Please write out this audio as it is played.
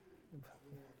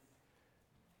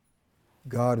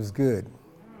God is good.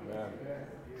 Amen.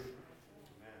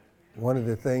 One of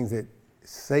the things that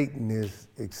Satan is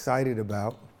excited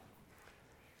about,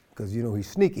 because you know he's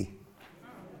sneaky,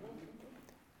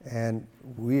 and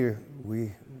we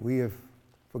have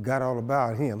forgot all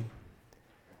about him,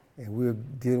 and we're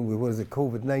dealing with, what is it,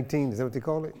 COVID-19? Is that what they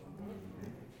call it?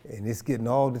 And it's getting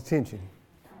all the attention.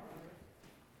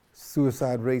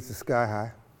 Suicide rates are sky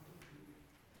high,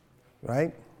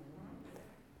 right?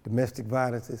 Domestic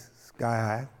violence is sky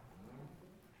high,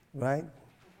 right?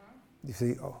 You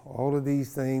see, all of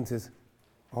these things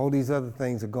all these other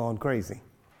things are gone crazy.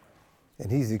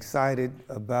 And he's excited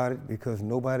about it because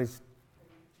nobody's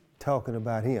talking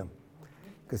about him.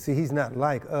 Because see, he's not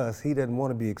like us. He doesn't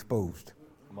want to be exposed.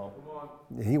 Come on.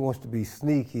 He wants to be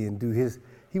sneaky and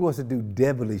he wants to do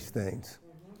devilish things.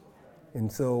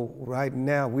 And so right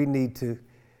now we need to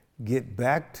get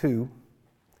back to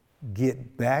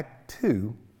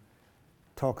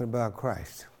talking about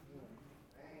Christ.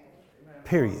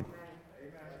 Period.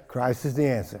 Christ is the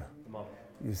answer.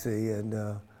 You see,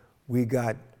 and we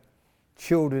got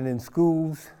children in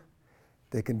schools.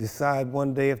 They can decide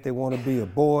one day if they want to be a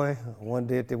boy, one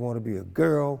day if they want to be a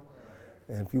girl,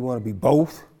 and if you want to be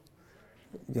both.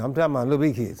 I'm talking about little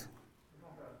big kids.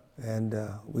 And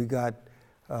we got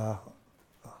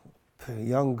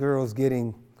young girls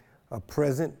getting a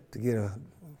present to get a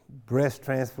breast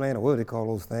transplant, or what do they call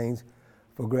those things,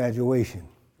 for graduation.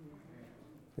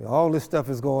 All this stuff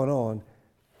is going on,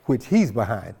 which he's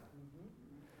behind.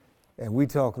 And we're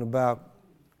talking about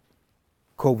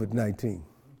COVID-19.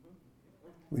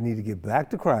 We need to get back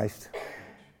to Christ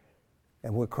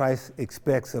and what Christ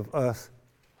expects of us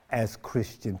as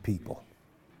Christian people.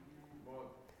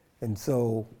 And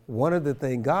so one of the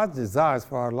things God's desires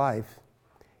for our life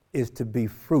is to be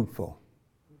fruitful.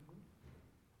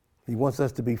 He wants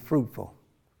us to be fruitful.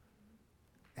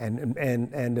 And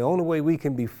the only way we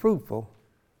can be fruitful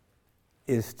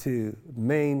is to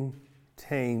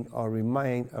maintain or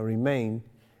remain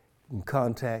in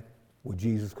contact with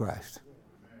Jesus Christ.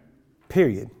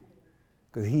 Period.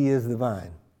 Because he is the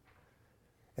vine.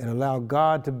 And allow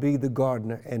God to be the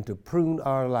gardener and to prune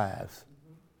our lives.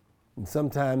 And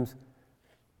sometimes,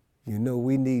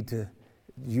 we need to,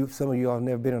 some of you all have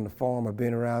never been on the farm or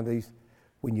been around these.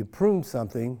 When you prune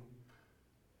something,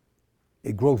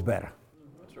 it grows better.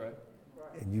 That's right.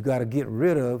 And you got to get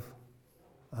rid of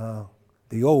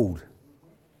the old.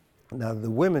 Now,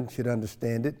 the women should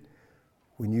understand it.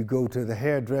 When you go to the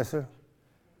hairdresser,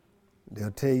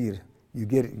 they'll tell you, you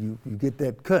get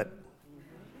that cut.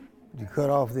 You cut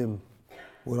off them,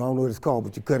 well, I don't know what it's called,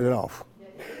 but you cut it off.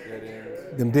 Dead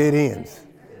ends. Them dead ends.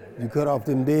 You cut off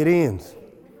them dead ends.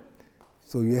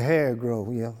 So your hair grow,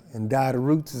 and dye the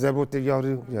roots. Is that what y'all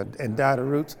do? Yeah, and dye the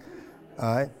roots.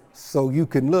 All right. So you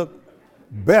can look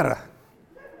better.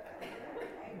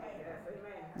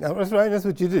 Now, that's right, that's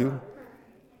what you do.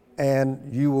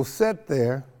 And you will sit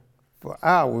there for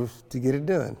hours to get it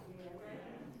done.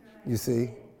 You see?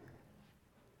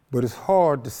 But it's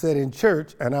hard to sit in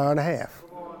church an hour and a half.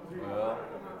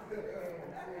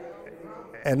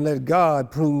 And let God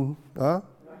prune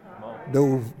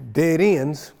those dead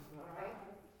ends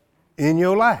in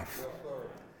your life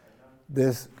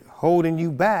that's holding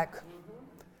you back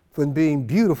from being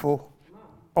beautiful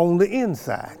on the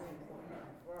inside.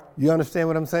 You understand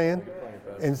what I'm saying?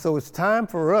 And so it's time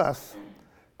for us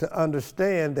to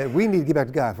understand that we need to get back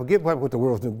to God. Forget what the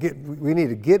world's doing. We need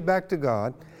to get back to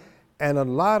God. And a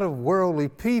lot of worldly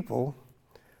people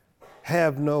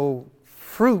have no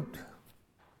fruit,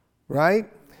 right?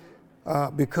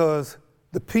 Because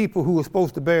the people who are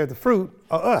supposed to bear the fruit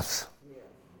are us.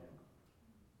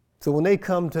 So when they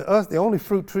come to us, the only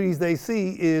fruit trees they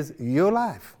see is your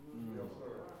life.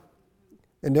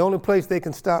 And the only place they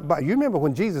can stop by. You remember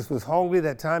when Jesus was hungry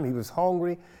that time? He was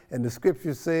hungry, and the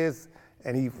scripture says,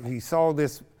 and he saw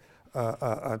this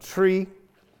a tree,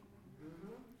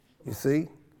 you see,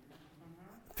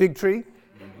 fig tree.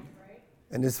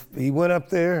 And he went up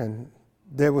there, and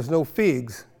there was no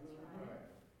figs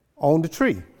on the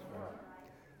tree.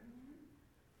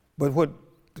 But what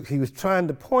he was trying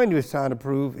to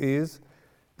prove is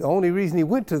the only reason he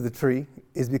went to the tree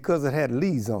is because it had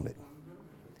leaves on it.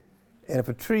 And if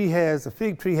a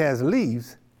fig tree has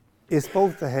leaves, it's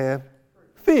supposed to have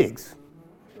figs.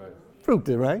 Right. Fruit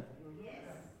there, right? Yes.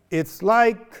 It's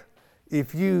like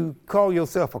if you call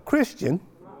yourself a Christian,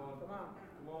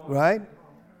 right?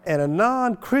 And a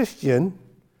non-Christian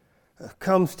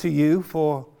comes to you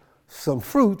for some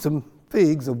fruit, some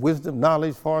figs of wisdom,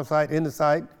 knowledge, foresight,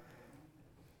 insight,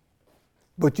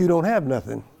 but you don't have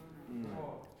nothing.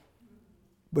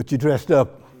 But you're dressed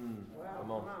up.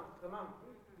 Come on.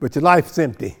 But your life's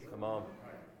empty. Come on.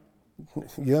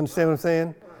 You understand what I'm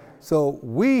saying? So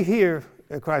we here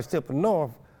at Christ Temple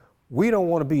North, we don't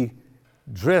want to be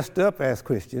dressed up as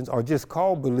Christians or just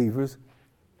called believers.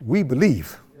 We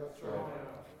believe.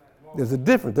 There's a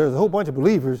difference. There's a whole bunch of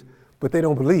believers, but they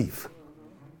don't believe.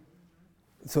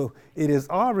 So it is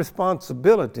our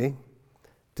responsibility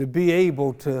to be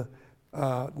able to,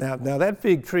 now that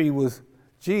fig tree was,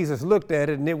 Jesus looked at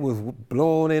it and it was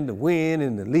blowing in the wind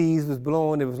and the leaves was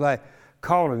blowing. It was like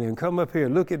calling him, come up here,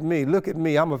 look at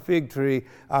me, I'm a fig tree,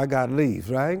 I got leaves,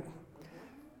 right?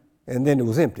 And then it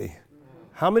was empty.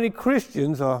 How many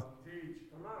Christians are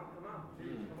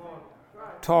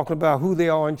talking about who they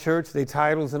are in church, their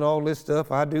titles and all this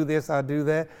stuff, I do this, I do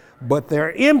that, but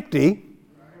they're empty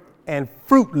and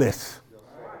fruitless.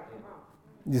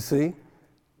 You see?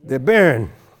 They're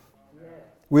barren.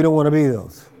 We don't want to be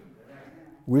those.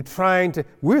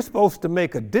 We're supposed to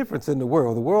make a difference in the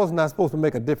world. The world's not supposed to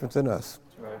make a difference in us.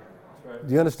 That's right.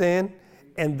 Do you understand?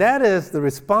 And that is the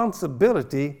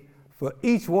responsibility for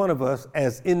each one of us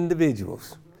as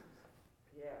individuals.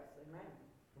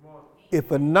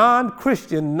 If a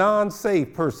non-Christian,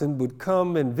 non-saved person would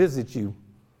come and visit you,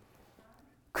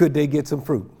 could they get some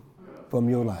fruit from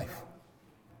your life?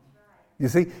 You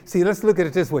see, let's look at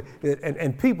it this way.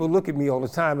 And people look at me all the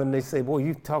time and they say, boy,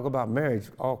 you talk about marriage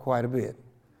quite a bit.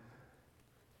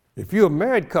 If you're a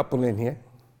married couple in here,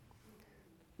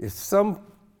 if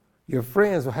your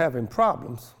friends are having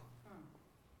problems,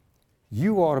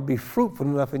 you ought to be fruitful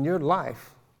enough in your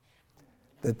life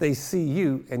that they see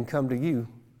you and come to you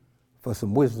for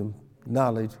some wisdom,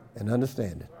 knowledge, and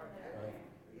understanding.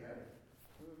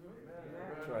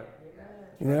 That's right.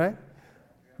 You know right?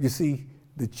 You see,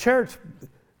 the church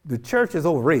is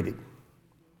overrated.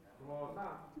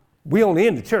 We only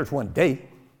in the church one day.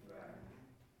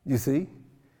 You see?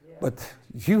 But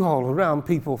you haul around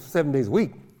people 7 days a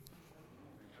week.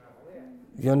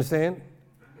 You understand?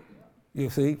 You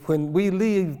see, when we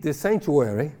leave this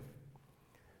sanctuary,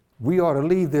 we ought to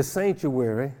leave this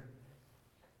sanctuary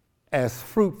as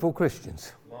fruitful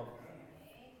Christians.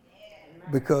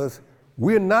 Because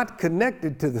we're not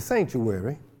connected to the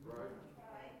sanctuary.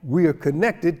 We are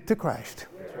connected to Christ.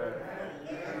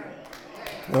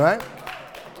 All right?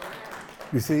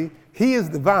 You see, he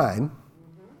is the vine,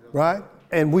 right?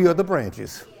 And we are the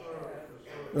branches,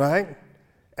 right?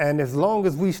 And as long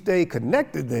as we stay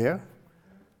connected there,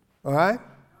 all right,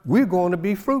 we're going to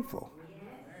be fruitful.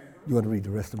 You want to read the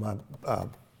rest of my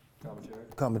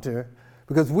commentary?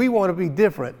 Because we want to be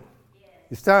different.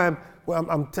 It's time.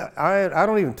 Well, I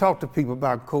don't even talk to people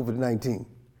about COVID-19.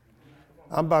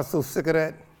 I'm about so sick of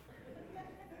that.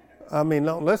 I mean,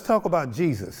 no, let's talk about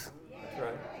Jesus. That's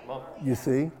right. Come on. You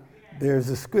see, there's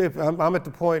a script. I'm at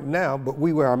the point now, but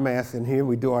we wear our masks in here.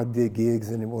 We do our gigs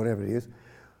and whatever it is.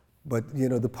 But, you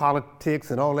know, the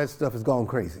politics and all that stuff has gone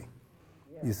crazy.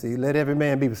 You see, let every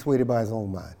man be persuaded by his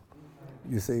own mind.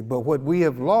 You see, but what we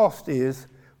have lost is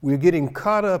we're getting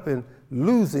caught up in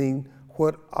losing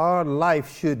what our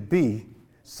life should be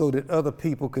so that other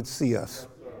people could see us.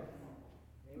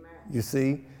 You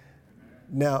see?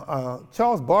 Now,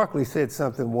 Charles Barkley said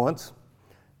something once,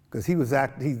 because he was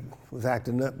acting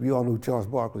up. You all know who Charles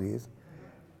Barkley is.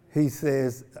 He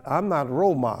says, I'm not a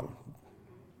role model.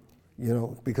 You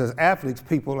know, because athletes,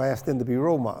 people ask them to be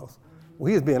role models. Well,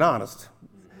 he was being honest.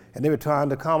 And they were trying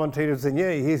to commentators saying,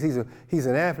 yeah, he's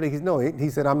an athlete. He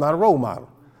said, I'm not a role model.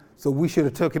 So we should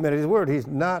have took him at his word. He's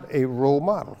not a role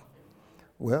model.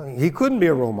 Well, he couldn't be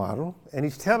a role model, and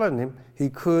he's telling him he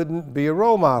couldn't be a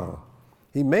role model.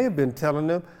 He may have been telling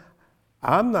them,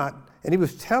 I'm not, and he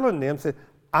was telling them, said,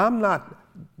 I'm not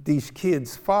these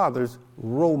kids' fathers'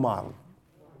 role model.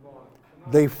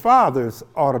 Their fathers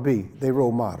ought to be their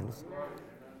role models.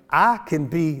 I can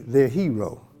be their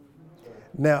hero.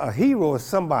 Now, a hero is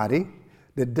somebody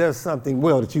that does something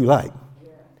well that you like.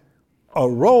 A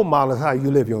role model is how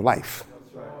you live your life.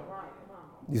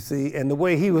 You see, and the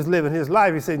way he was living his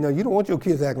life, he said, no, you don't want your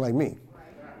kids acting like me.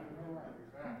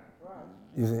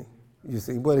 You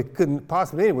see, but it couldn't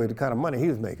possibly anyway, the kind of money he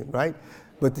was making, right?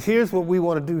 But here's what we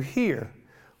want to do here.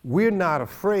 We're not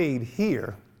afraid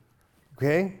here,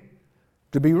 okay,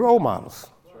 to be role models,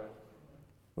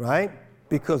 right?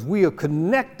 Because we are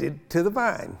connected to the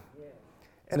vine.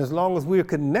 And as long as we're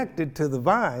connected to the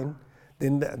vine,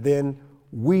 then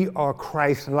we are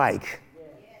Christ-like.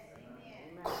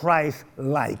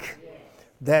 Christ-like.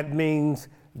 That means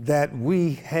that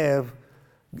we have,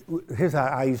 here's how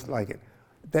I used to like it.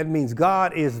 That means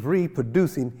God is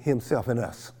reproducing himself in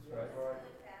us.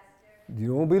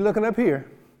 You won't be looking up here.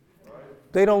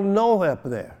 They don't know up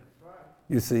there.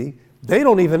 You see, they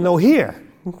don't even know here.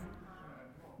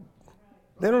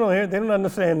 They don't know here. They don't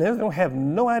understand this. They don't have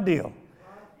no idea.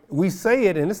 We say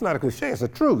it, and it's not a cliche, it's the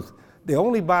truth. The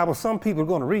only Bible some people are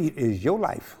going to read is your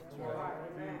life.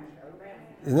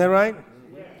 Isn't that right?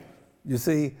 You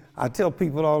see, I tell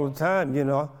people all the time, you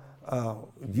know,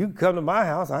 you come to my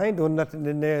house, I ain't doing nothing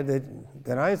in there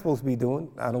that I ain't supposed to be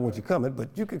doing. I don't want you coming, but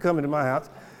you can come into my house.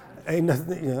 Ain't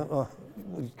nothing, you know,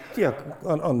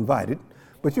 uninvited.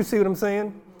 But you see what I'm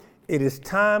saying? It is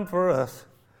time for us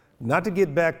not to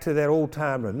get back to that old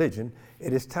time religion.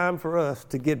 It is time for us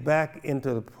to get back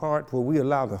into the part where we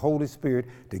allow the Holy Spirit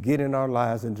to get in our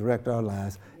lives and direct our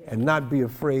lives and not be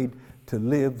afraid to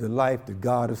live the life that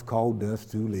God has called us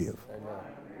to live.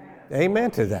 Amen,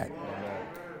 Amen to that. Amen.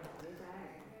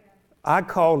 I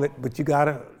call it, but you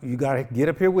gotta get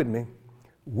up here with me.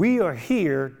 We are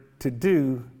here to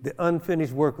do the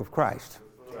unfinished work of Christ.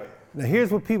 Right. Now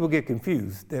here's where people get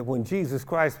confused, that when Jesus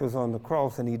Christ was on the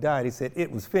cross and he died, he said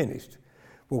it was finished.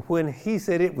 Well, when he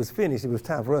said it was finished, it was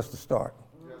time for us to start.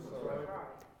 Yes,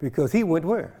 because he went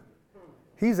where?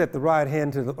 He's at the right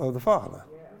hand of the Father.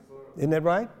 Isn't that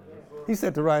right? He's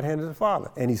at the right hand of the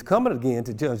Father. And he's coming again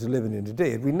to judge the living and the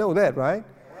dead. We know that, right?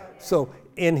 So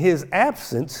in his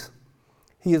absence,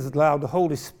 he has allowed the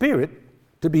Holy Spirit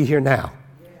to be here now.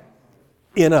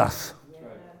 In us.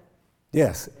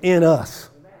 Yes, in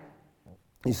us.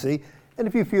 You see? And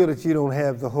if you feel that you don't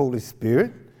have the Holy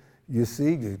Spirit, you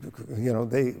see, you know,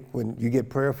 when you get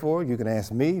prayer for, you can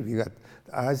ask me, if you got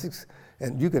Isaac's,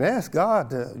 and you can ask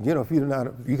God, you know, if you're not,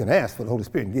 you can ask for the Holy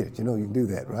Spirit and get it. You know, you can do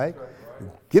that, right?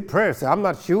 Get prayer. Say, I'm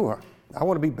not sure. I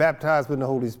want to be baptized with the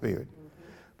Holy Spirit.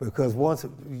 Because once,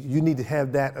 you need to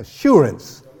have that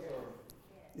assurance.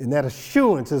 And that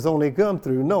assurance has only come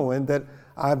through knowing that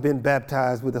I've been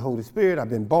baptized with the Holy Spirit. I've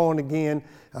been born again.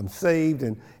 I'm saved.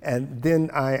 And then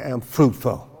I am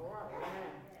fruitful.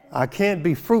 I can't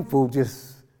be fruitful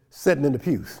just sitting in the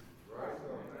pews.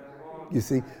 You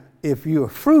see, if you're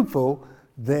fruitful,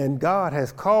 then God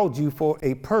has called you for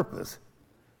a purpose,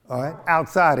 all right,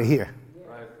 outside of here.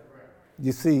 Right.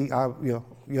 You see,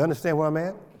 you understand where I'm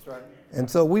at? That's right. And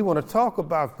so we want to talk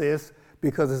about this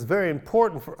because it's very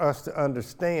important for us to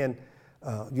understand.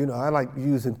 You know, I like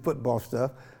using football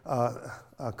stuff.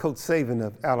 Coach Saban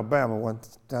of Alabama one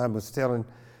time was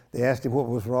they asked him what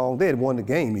was wrong. They had won the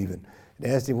game even. They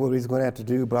asked him what he was going to have to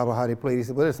do, blah, blah, how they played. He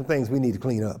said, well, there's some things we need to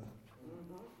clean up.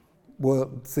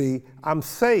 Well, see, I'm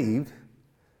saved,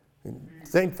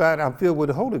 sanctified, I'm filled with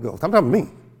the Holy Ghost. I'm talking me.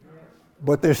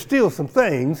 But there's still some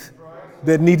things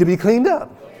that need to be cleaned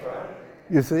up.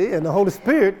 You see, and the Holy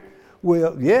Spirit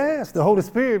the Holy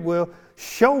Spirit will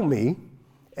show me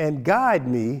and guide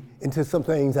me into some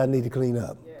things I need to clean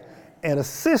up and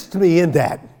assist me in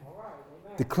that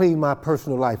to clean my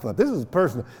personal life up. This is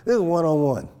personal. This is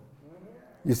one-on-one.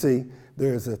 You see,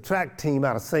 there's a track team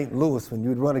out of St. Louis. When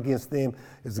you'd run against them,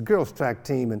 it's a girls' track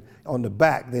team, and on the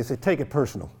back, they say, take it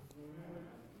personal.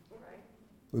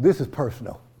 Well, this is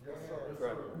personal.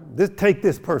 Take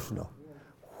this personal.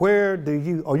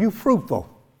 Are you fruitful?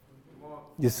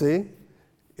 You see?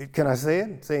 Can I say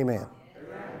it? Say amen.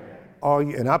 Are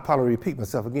you, and I'll probably repeat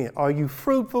myself again, are you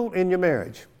fruitful in your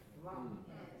marriage?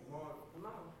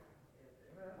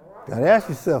 Got to ask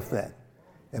yourself that.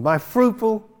 Am I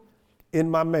fruitful in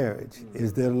my marriage?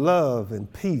 Is there love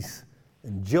and peace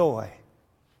and joy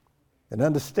and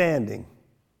understanding?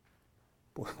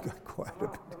 Boy, I got quiet a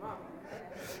bit.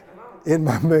 In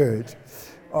my marriage,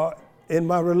 in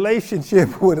my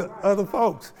relationship with other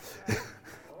folks.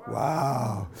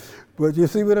 Wow. But you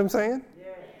see what I'm saying?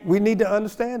 We need to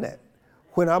understand that.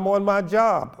 When I'm on my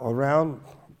job around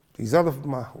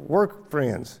my work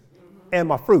friends,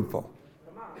 am I fruitful?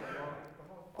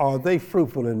 Are they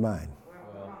fruitful in mine?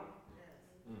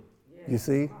 You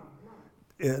see,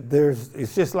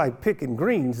 it's just like picking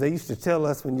greens. They used to tell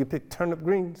us when you pick turnip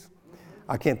greens.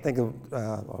 I can't think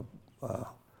of,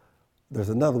 there's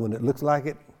another one that looks like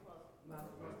it.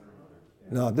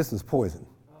 No, this is poison.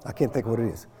 I can't think of what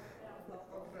it is.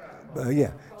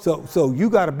 Yeah, so you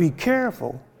got to be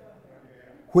careful.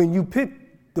 When you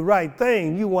pick the right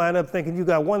thing, you wind up thinking you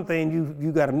got one thing,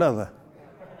 you got another.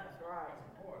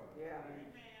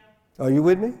 Are you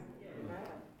with me?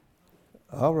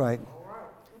 All right.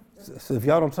 So if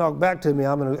y'all don't talk back to me,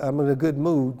 I'm in a good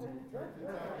mood.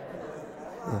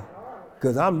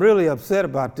 Because I'm really upset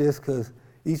about this, because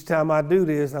each time I do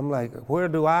this, I'm like, where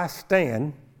do I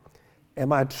stand?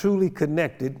 Am I truly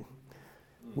connected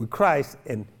with Christ?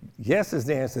 And yes is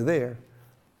the answer there,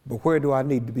 but where do I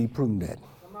need to be pruned at?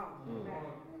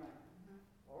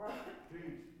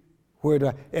 Where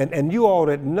do and you all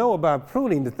that know about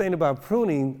pruning, the thing about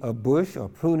pruning a bush or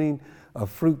pruning a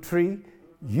fruit tree,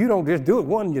 you don't just do it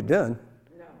once and you're done.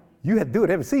 No. You have to do it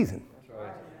every season. That's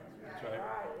right. That's right.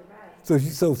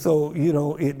 So you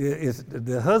know, it's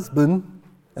the husband,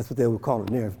 that's what they would call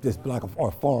it there, just like or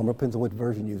a farmer, depends on what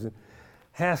version you're using,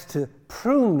 has to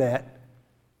prune that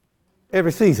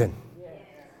every season.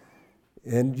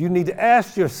 And you need to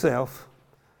ask yourself,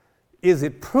 is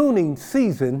it pruning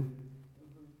season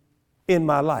in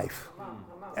my life?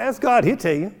 Ask God, he'll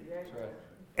tell you.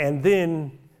 And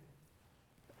then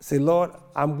say, Lord,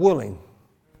 I'm willing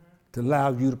to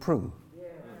allow you to prune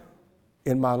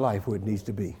in my life where it needs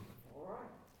to be,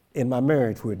 in my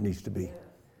marriage where it needs to be,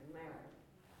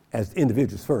 as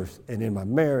individuals first, and in my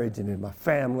marriage and in my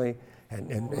family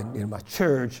and in my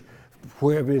church,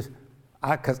 wherever it is.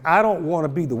 Because I don't want to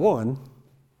be the one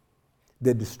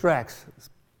that distracts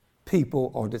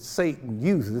people or that Satan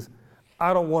uses.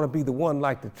 I don't want to be the one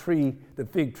like the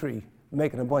fig tree,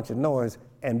 making a bunch of noise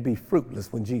and be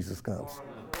fruitless when Jesus comes.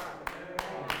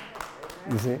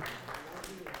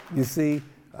 You see,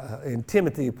 in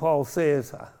Timothy, Paul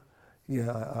says,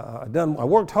 I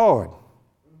worked hard,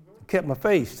 kept my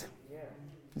faith.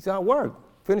 He said, I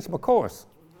worked, finished my course.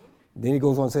 Then he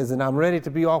goes on and says, and I'm ready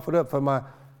to be offered up for my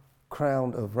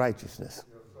crown of righteousness.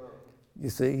 You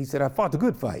see, he said, I fought the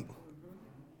good fight.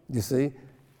 You see,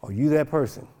 are you that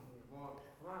person?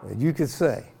 And you could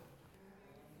say,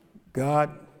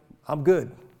 God, I'm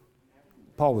good.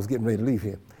 Paul was getting ready to leave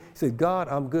here. He said, God,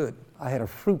 I'm good. I had a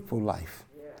fruitful life.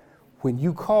 When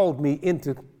you called me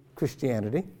into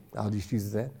Christianity, I'll just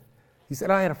use that. He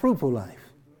said, I had a fruitful life.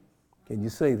 Can you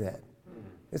say that?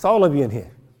 It's all of you in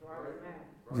here.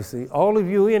 You see, all of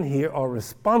you in here are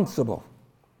responsible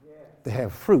to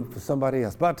have fruit for somebody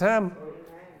else. By the time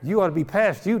you ought to be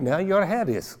past you now, you ought to have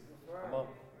this.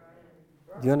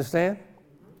 Do you understand?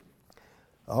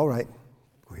 All right.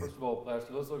 Go ahead. First of all,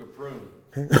 Pastor, let's look at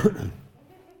prune.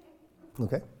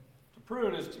 Okay. To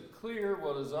prune is to clear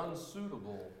what is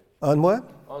unsuitable. On what?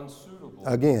 Unsuitable.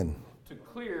 Again. To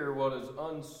clear what is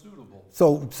unsuitable.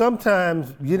 So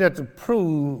sometimes you have to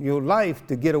prune your life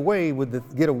to get away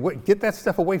with get that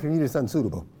stuff away from you that's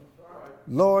unsuitable.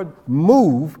 Lord,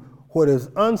 move what is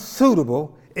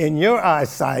unsuitable in your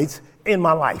eyesight in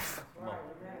my life.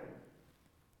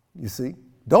 You see?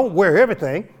 Don't wear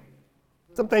everything.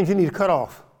 Some things you need to cut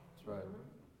off. That's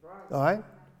right. All right?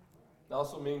 It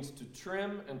also means to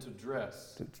trim and to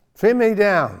dress. Trim me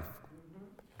down.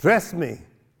 Dress me.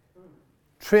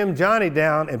 Trim Johnny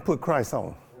down and put Christ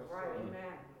on.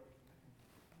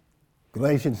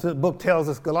 Galatians book tells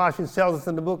us, Colossians tells us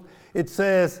in the book, it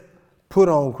says, put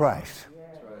on Christ.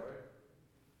 That's right.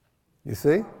 You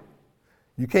see?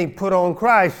 You can't put on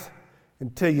Christ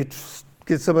until you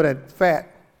get some of that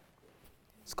fat.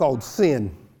 It's called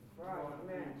sin.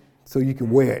 So you can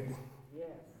wear it.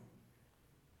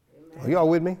 Are y'all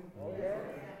with me?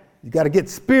 You got to get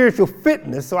spiritual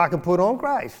fitness so I can put on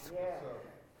Christ.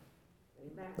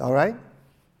 All right?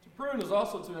 To prune is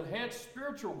also to enhance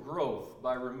spiritual growth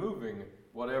by removing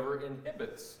whatever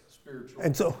inhibits spiritual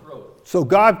growth. So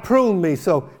God pruned me.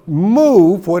 So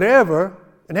move whatever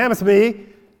inhibits me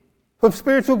from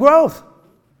spiritual growth.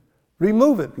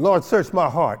 Remove it. Lord, search my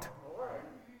heart.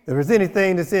 If there's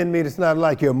anything that's in me that's not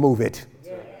like you, move it.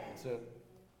 That's it.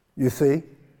 You see?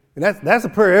 And that's a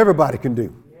prayer everybody can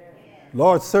do.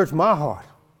 Lord, search my heart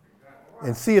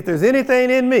and see if there's anything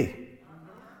in me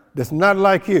that's not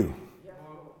like you,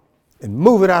 and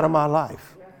move it out of my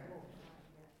life.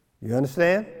 You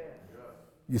understand?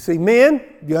 You see, men,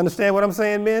 you understand what I'm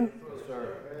saying, men? Yes,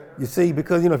 sir. You see,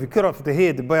 because, if you cut off the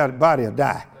head, the body will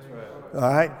die. All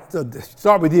right? So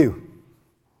start with you.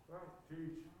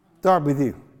 Start with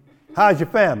you. How's your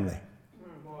family?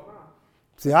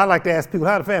 See, I like to ask people,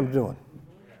 how the family doing?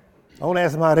 I want to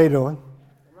ask them how they doing.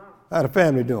 How the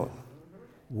family doing?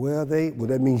 Well,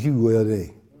 that means you, well,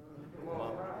 they.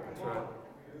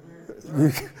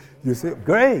 You say,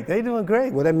 great, they doing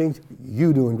great. Well, that means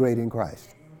you doing great in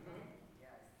Christ.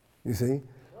 You see?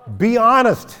 Be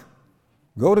honest.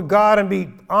 Go to God and be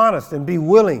honest and be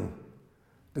willing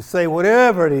to say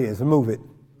whatever it is, move it.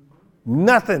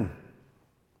 Nothing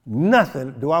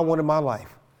do I want in my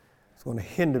life that's going to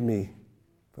hinder me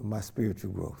from my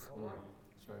spiritual growth.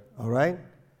 That's right. All right?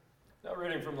 Now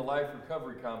reading from the Life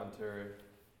Recovery Commentary.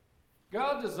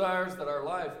 God desires that our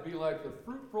life be like the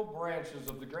fruitful branches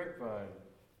of the grapevine.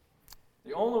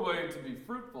 The only way to be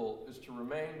fruitful is to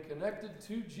remain connected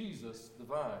to Jesus, the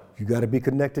vine. You got to be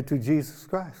connected to Jesus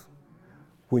Christ.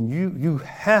 When you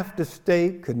have to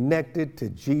stay connected to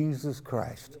Jesus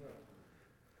Christ.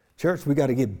 Church, we got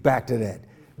to get back to that.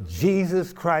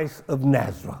 Jesus Christ of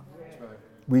Nazareth. That's right.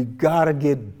 We got to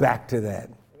get back to that.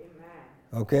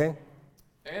 Okay?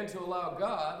 And to allow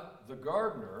God, the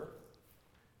gardener,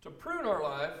 to prune our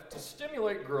life, to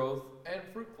stimulate growth and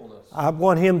fruitfulness. I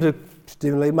want him to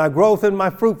stimulate my growth and my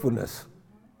fruitfulness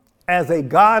as a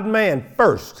God man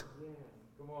first.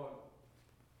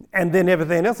 And then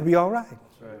everything else will be all right.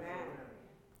 That's right.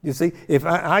 You see, if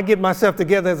I get myself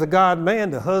together as a God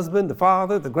man, the husband, the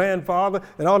father, the grandfather,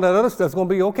 and all that other stuff's going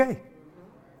to be okay.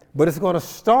 But it's going to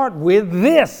start with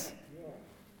this.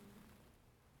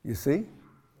 You see?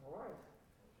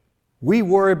 We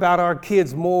worry about our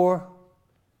kids more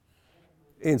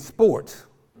in sports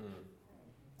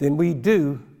than we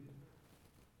do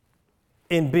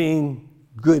in being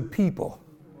good people.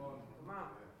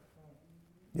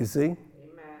 You see?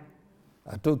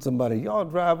 I told somebody, y'all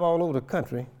drive all over the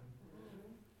country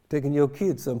taking your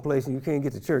kids someplace and you can't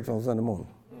get to church on Sunday morning.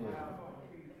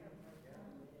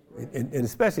 And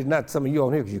especially not some of you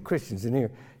on here because you're Christians in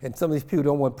here. And some of these people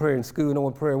don't want prayer in school, don't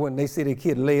want prayer when they see their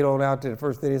kid laid on out there the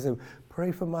first day they say,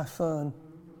 pray for my son.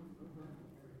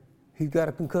 He's got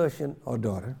a concussion, or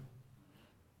daughter.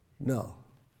 No,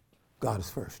 God is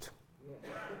first.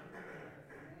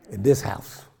 In this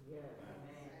house.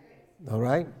 All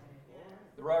right?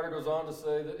 The writer goes on to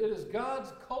say that it is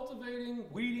God's cultivating,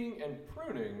 weeding, and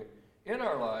pruning in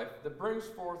our life that brings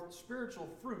forth spiritual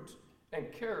fruit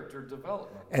and character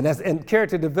development. And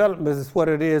character development is what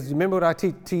it is. You remember what I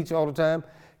teach all the time?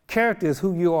 Character is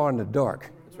who you are in the dark.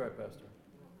 That's right, Pastor.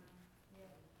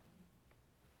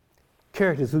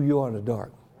 Character is who you are in the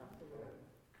dark.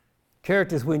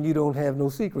 Character is when you don't have no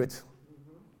secrets.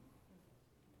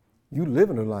 You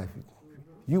live in a life.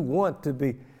 You want to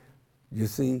be, you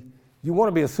see, you want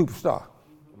to be a superstar.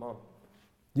 Come on.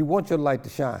 You want your light to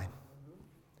shine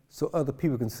so other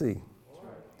people can see.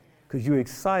 Because you're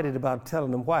excited about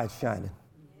telling them why it's shining.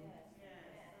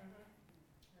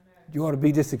 You ought to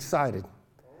be just excited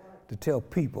to tell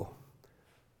people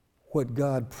what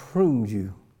God pruned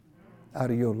you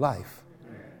out of your life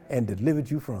and delivered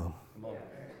you from.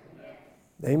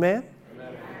 Amen?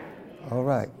 Amen. All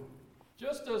right.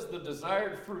 Just as the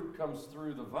desired fruit comes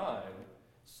through the vine,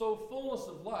 so fullness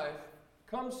of life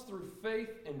comes through faith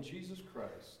in Jesus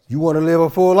Christ. You want to live a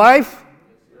full life?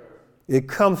 It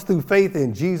comes through faith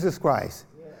in Jesus Christ.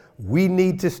 We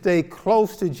need to stay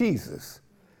close to Jesus,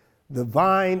 the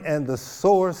vine and the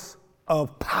source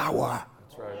of power.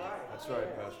 That's right. That's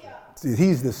right, Pastor. See,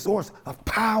 he's the source of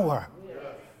power.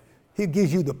 He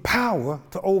gives you the power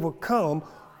to overcome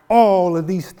all of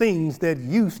these things that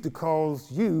used to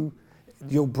cause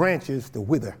your branches to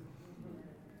wither.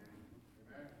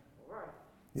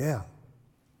 Yeah.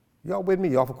 Y'all with me?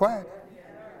 Y'all for quiet?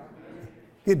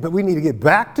 But we need to get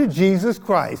back to Jesus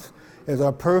Christ as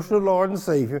our personal Lord and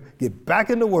Savior, get back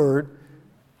in the Word,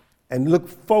 and look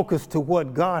focused to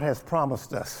what God has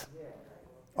promised us.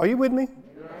 Are you with me?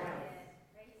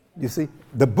 You see,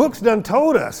 the book's done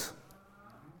told us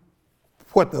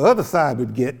what the other side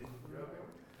would get,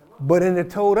 but then it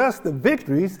told us the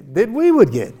victories that we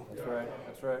would get. That's right.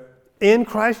 That's right. In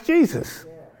Christ Jesus.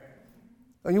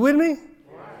 Are you with me?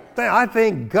 I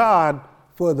thank God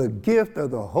for the gift of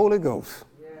the Holy Ghost.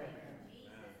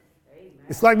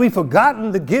 It's like we've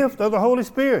forgotten the gift of the Holy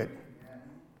Spirit.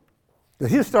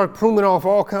 That he'll start pruning off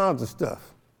all kinds of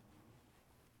stuff.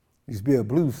 It used to be a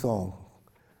blues song.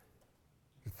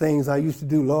 The things I used to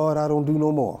do, Lord, I don't do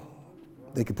no more.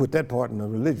 They could put that part in a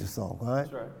religious song, all right?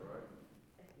 That's right.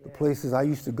 The places I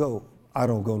used to go, I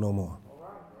don't go no more.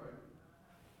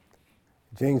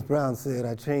 James Brown said,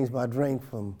 I changed my drink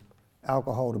from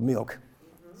alcohol to milk.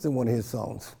 It's in one of his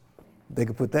songs. They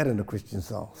could put that in the Christian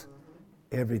songs.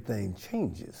 Everything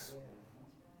changes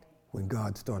when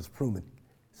God starts pruning.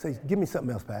 Say, give me something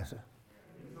else, Pastor.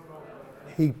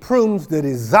 He prunes the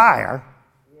desire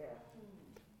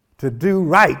to do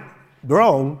right,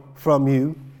 wrong from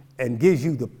you, and gives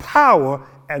you the power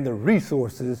and the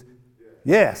resources,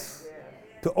 yes,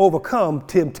 to overcome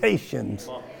temptations.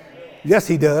 Yes,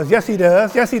 he does. Yes, he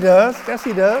does. Yes, he does. Yes,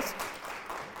 he does.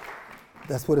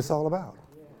 That's what it's all about.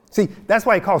 See, that's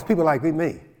why he calls people like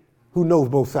me, who knows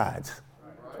both sides.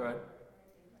 That's right.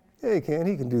 Yeah,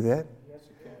 he can do that. Yes,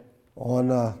 he can.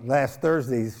 On last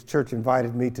Thursday's church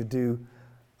invited me to do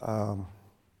about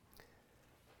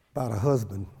a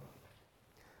husband,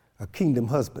 a kingdom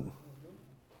husband.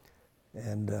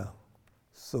 And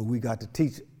so I got to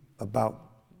teach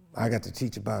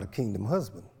about a kingdom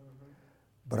husband.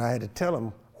 But I had to tell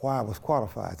him why I was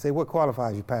qualified. Say, what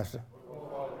qualifies you, Pastor?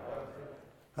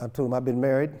 I told him I've been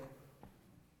married.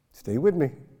 Stay with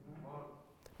me.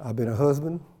 I've been a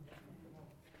husband.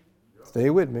 Stay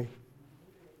with me.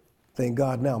 Thank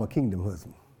God now I'm a kingdom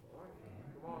husband.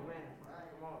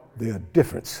 There's a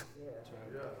difference.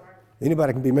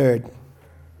 Anybody can be married.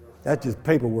 That's just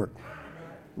paperwork.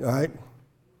 All right?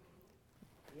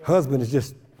 Husband is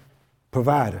just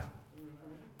provider.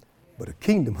 But a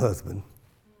kingdom husband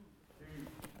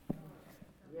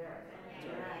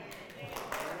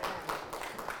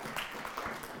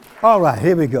all right,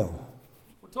 here we go.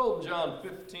 We're told in John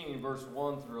 15, verse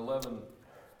 1 through 11,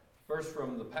 first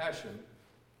from the Passion,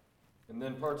 and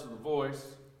then parts of the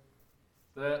Voice,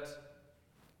 that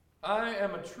I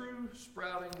am a true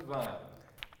sprouting vine.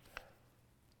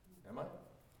 Am I?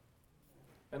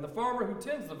 And the farmer who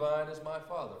tends the vine is my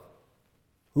Father.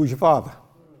 Who's your father?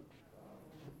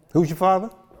 Who's your father?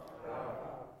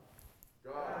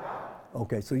 God.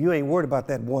 Okay, so you ain't worried about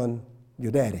that one,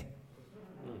 your daddy,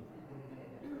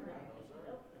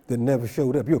 that never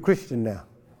showed up. You're a Christian now.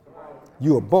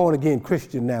 You're a born-again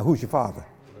Christian now. Who's your father?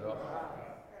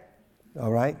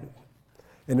 All right?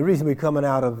 And the reason we're coming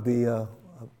out of the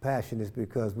Passion is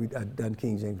because we done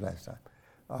King James last time.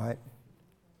 All right?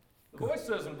 The Voice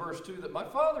says in verse 2 that my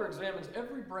Father examines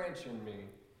every branch in me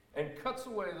and cuts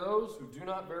away those who do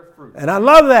not bear fruit. And I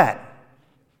love that.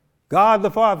 God the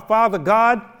Father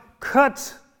God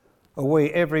cuts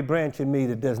away every branch in me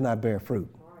that does not bear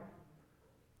fruit.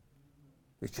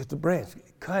 It's just a branch.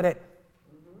 Cut it.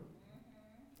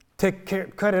 Take care,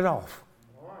 cut it off.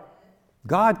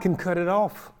 God can cut it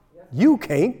off. You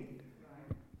can't,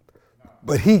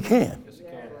 but He can. Yes, He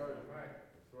can.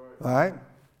 All right?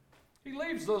 He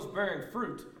leaves those bearing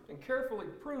fruit and carefully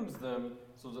prunes them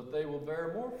so that they will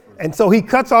bear more fruit. And so He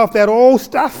cuts off that old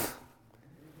stuff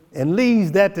and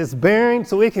leaves that that's bearing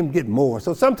so it can get more.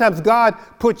 So sometimes God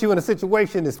puts you in a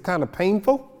situation that's kind of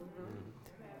painful.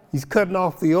 He's cutting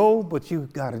off the old, but you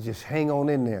got to just hang on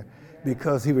in there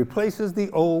because He replaces the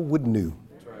old with new.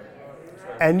 That's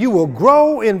right. And you will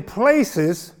grow in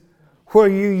places where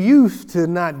you used to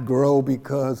not grow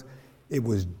because it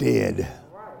was dead.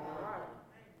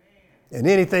 And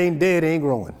anything dead ain't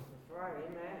growing.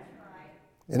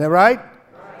 Isn't that right?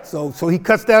 So He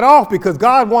cuts that off because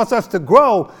God wants us to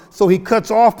grow. So He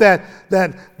cuts off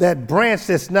that branch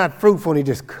that's not fruitful and He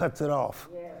just cuts it off.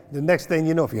 The next thing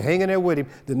you know, if you're hanging there with Him,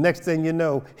 the next thing you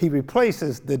know, He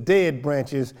replaces the dead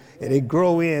branches and they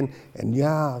grow in and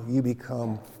now you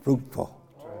become fruitful.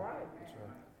 That's right.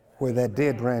 Where that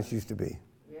dead branch used to be.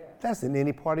 That's in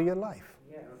any part of your life.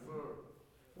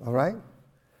 All right?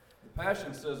 The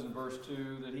Passion says in verse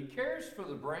 2 that He cares for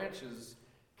the branches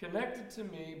connected to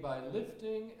me by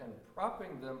lifting and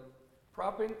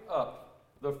propping up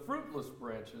the fruitless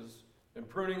branches and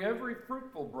pruning every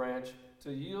fruitful branch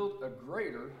to yield a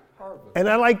greater harvest. And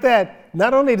I like that.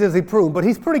 Not only does He prune, but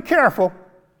He's pretty careful.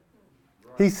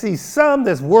 He sees some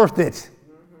that's worth it.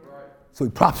 So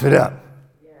He props it up.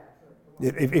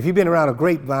 If you've been around a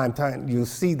grapevine time, you'll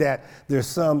see that there's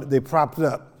some they propped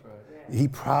up. He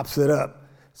props it up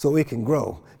so it can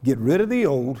grow. Get rid of the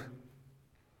old,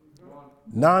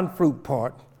 non-fruit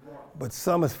part, but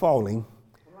some is falling.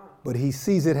 But He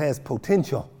sees it has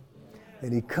potential.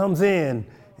 And He comes in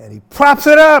and He props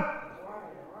it up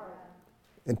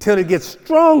until it gets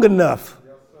strong enough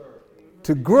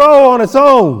to grow on its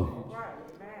own.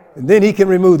 And then He can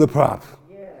remove the prop.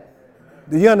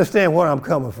 Do you understand where I'm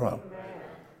coming from?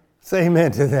 Say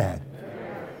amen to that.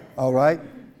 All right? It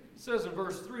says in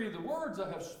verse 3, the words I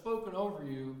have spoken over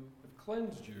you have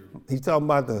cleansed you. He's talking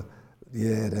about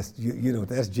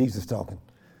that's Jesus talking.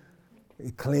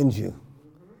 It cleansed you.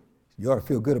 You ought to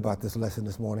feel good about this lesson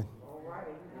this morning.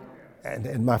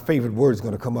 And my favorite word is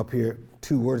going to come up here.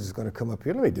 2 words is going to come up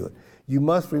here. Let me do it. You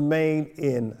must remain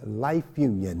in life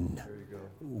union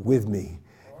with me.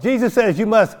 Jesus says you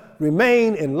must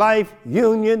remain in life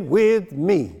union with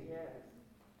me.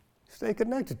 Stay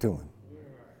connected to Him.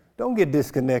 Don't get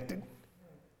disconnected.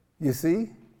 You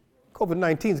see,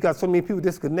 COVID-19's got so many people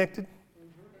disconnected.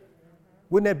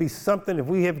 Wouldn't that be something if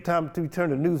we have time to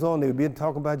turn the news on, they would be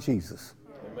talking about Jesus?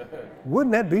 Amen.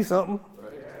 Wouldn't that be something?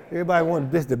 Right. Everybody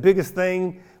wanted this. The biggest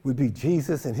thing would be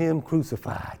Jesus and Him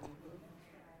crucified.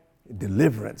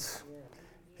 Deliverance.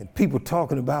 And people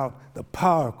talking about the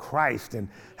power of Christ and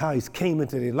how He's came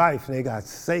into their life and they got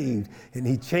saved and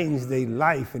He changed their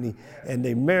life and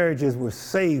their marriages were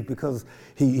saved because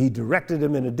he directed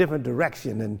them in a different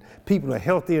direction and people are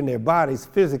healthier in their bodies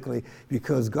physically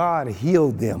because God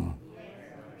healed them.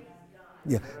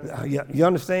 Yeah, you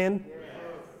understand?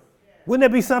 Wouldn't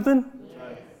that be something?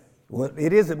 Well,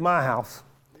 it is at my house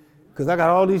because I got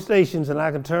all these stations and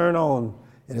I can turn on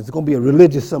and it's going to be a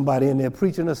religious somebody in there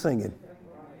preaching or singing.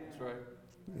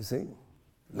 You see?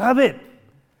 Love it.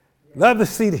 Love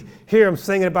to hear them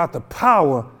singing about the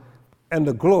power and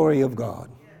the glory of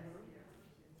God.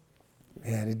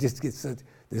 And it just gets,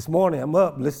 this morning I'm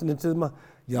up listening to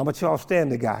I'm a Charles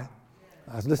Stanley guy.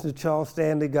 I was listening to Charles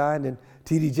Stanley guy and then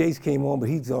T.D. Jakes came on, but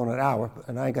he's on an hour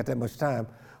and I ain't got that much time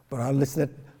But I listen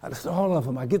to all of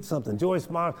them. I get something. Joyce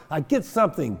Meyer, I get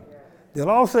something. They'll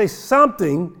all say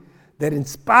something that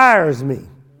inspires me.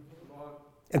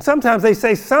 And sometimes they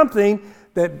say something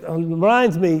that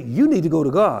reminds me, you need to go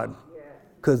to God,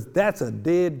 because that's a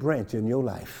dead branch in your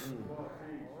life.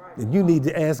 And you need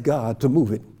to ask God to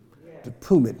move it, to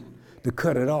prune it, to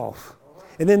cut it off.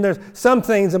 And then there's some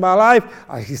things in my life,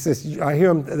 he says, I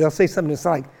hear them, they'll say something that's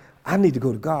like, I need to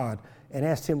go to God and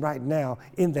ask him right now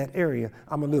in that area,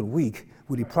 I'm a little weak.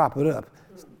 Would he prop it up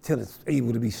till it's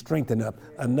able to be strengthened up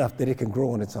enough that it can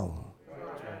grow on its own?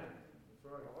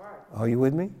 Are you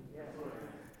with me?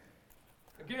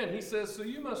 Again, he says, so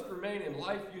you must remain in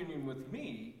life union with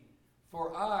me,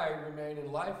 for I remain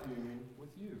in life union with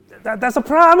you. That's a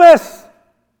promise.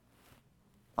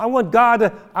 I want God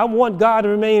to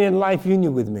remain in life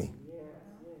union with me.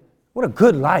 What a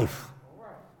good life.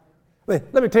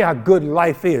 Let me tell you how good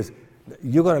life is.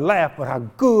 You're going to laugh, but how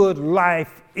good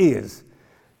life is.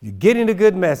 You're getting a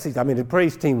good message. I mean, the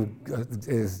praise team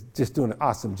is just doing an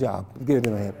awesome job. Give it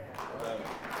in my hand.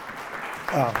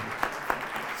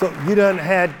 So you done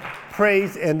had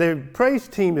praise, and the praise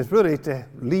team is really to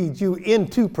lead you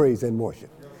into praise and worship.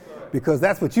 Because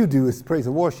that's what you do, is praise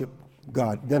and worship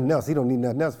God. Nothing else. He don't need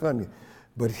nothing else from you.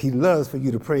 But he loves for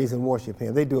you to praise and worship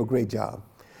him. They do a great job.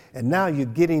 And now you're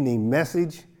getting a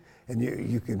message, and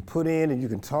you can put in and you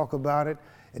can talk about it,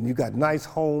 and you got nice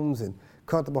homes and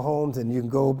comfortable homes, and you can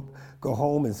go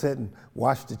home and sit and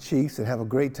watch the Chiefs and have a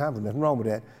great time. There's nothing wrong with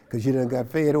that, because you done got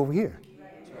fed over here.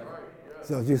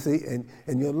 So you see,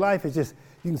 and your life is just,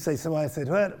 you can say, somebody said,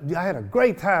 well, I had a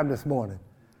great time this morning.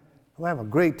 I'm having a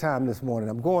great time this morning.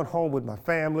 I'm going home with my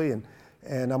family, and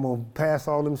I'm going to pass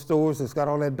all them stores that's got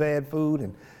all that bad food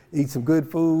and eat some good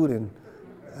food.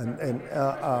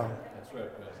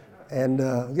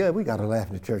 Yeah, we got to laugh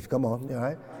in the church. Come on, all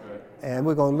right? And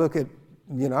we're going to look at,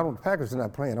 the Packers are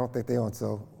not playing. I don't think they are,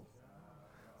 so.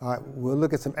 All right, we'll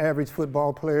look at some average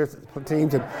football players,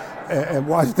 teams, and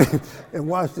watch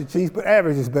the Chiefs. But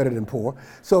average is better than poor.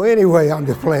 So anyway, I'm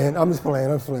just playing.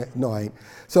 No, I ain't.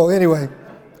 So anyway,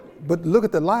 but look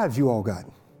at the lives you all got.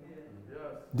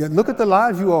 Look at the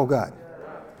lives you all got.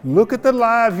 Look at the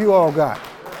lives you all got.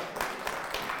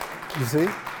 You see,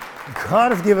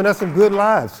 God has given us some good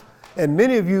lives, and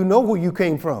many of you know where you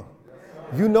came from.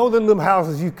 You know the little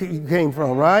houses you came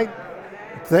from, right?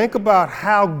 Think about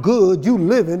how good you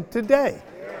living today.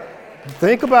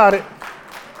 Think about it.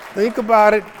 Think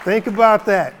about it. Think about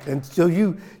that. And so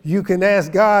you can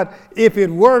ask God, if it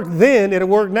worked then, it'll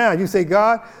work now. You say,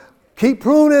 God, keep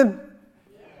pruning,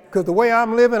 because the way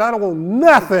I'm living, I don't want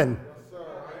nothing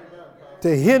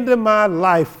to hinder my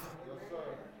life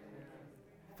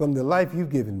from the life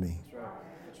you've given me.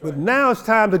 But now it's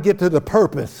time to get to the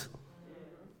purpose.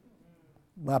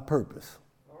 My purpose.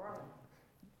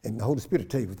 And the Holy Spirit will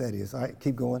tell you what that is. All right,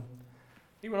 keep going.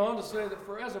 He went on to say that,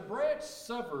 for as a branch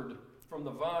severed from the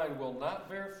vine will not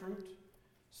bear fruit,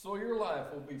 so your life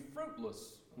will be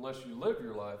fruitless unless you live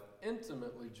your life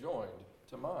intimately joined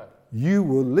to mine. You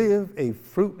will live a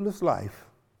fruitless life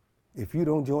if you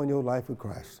don't join your life with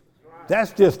Christ.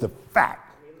 That's just a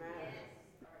fact.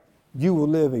 You will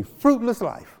live a fruitless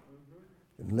life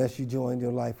unless you join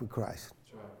your life with Christ.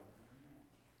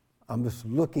 I'm just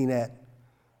looking at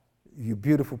you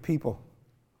beautiful people,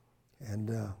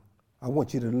 and I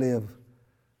want you to live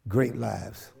great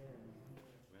lives.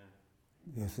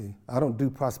 You see, I don't do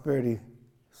prosperity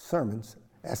sermons.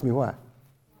 Ask me why.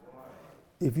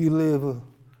 If you live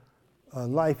a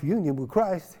life union with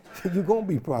Christ, you're going to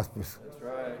be prosperous. That's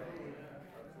right.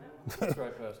 That's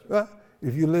right, Pastor. Right?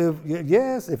 If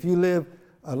you live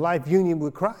a life union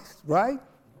with Christ, right?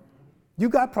 You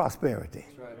got prosperity.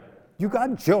 That's right. You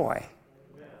got joy.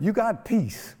 You got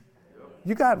peace.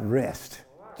 You got rest.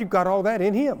 You got all that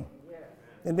in him.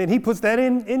 And then he puts that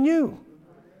in you.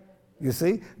 You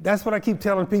see? That's what I keep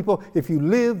telling people. If you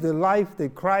live the life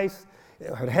that Christ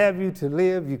would have you to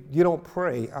live, you don't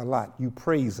pray a lot. You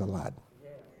praise a lot.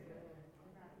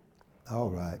 All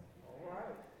right.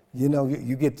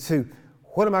 You get to,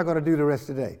 what am I going to do the rest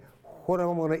of the day? What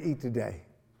am I going to eat today?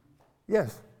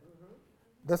 Yes.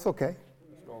 That's okay.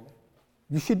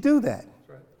 You should do that.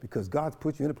 Because God's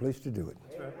put you in a place to do it.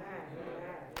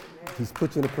 He's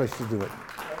put you in a place to do it.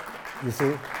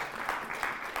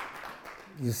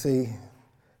 You see,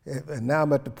 and now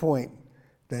I'm at the point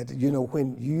that,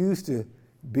 when you used to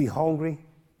be hungry,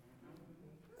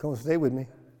 come on, stay with me,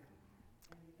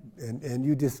 and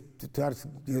you just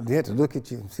you had to look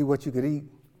at you and see what you could eat.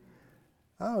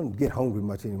 I don't get hungry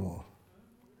much anymore.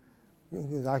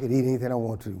 I could eat anything I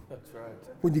want to. That's right.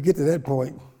 When you get to that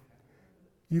point,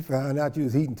 you found out you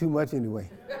was eating too much anyway.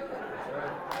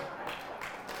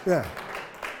 Yeah.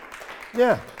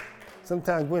 Yeah.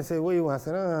 Sometimes Gwen said, what do you want? I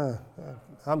said,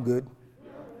 I'm good.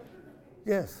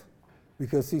 Yes.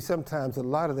 Because see, sometimes a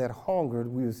lot of that hunger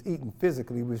we was eating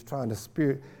physically, we was trying to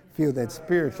feel that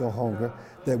spiritual hunger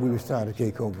that we was trying to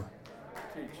take over.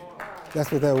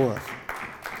 That's what that was.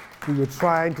 We were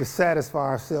trying to satisfy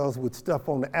ourselves with stuff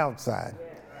on the outside.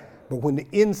 But when the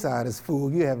inside is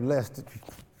full, you have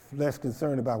less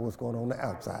concern about what's going on the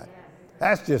outside.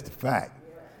 That's just a fact.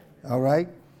 All right?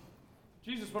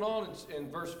 Jesus went on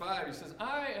in verse 5. He says,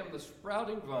 I am the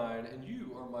sprouting vine, and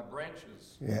you are my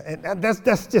branches. Yeah, and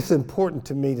that's just important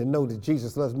to me to know that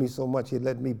Jesus loves me so much, he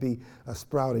let me be a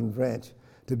sprouting branch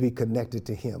to be connected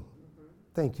to him.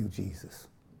 Thank you, Jesus.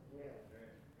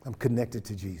 I'm connected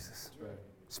to Jesus. That's right.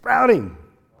 Sprouting.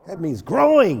 That means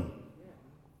growing.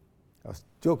 I was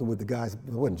joking with the guys.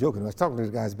 I wasn't joking. I was talking to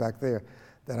the guys back there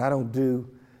that I don't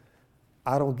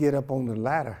get up on the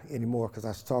ladder anymore because I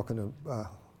was talking to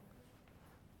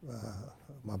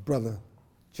my brother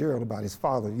Gerald about his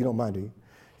father. You don't mind, do you?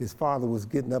 His father was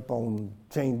chained up on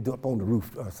the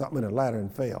roof or something in a ladder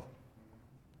and fell.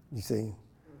 You see?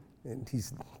 And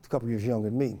he's a couple years younger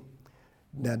than me.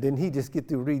 Now, didn't he just get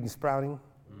through reading Sprouting?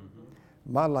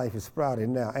 Mm-hmm. My life is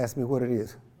sprouting now. Ask me what it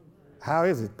is. How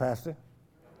is it, Pastor?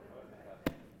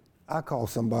 I call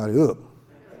somebody up.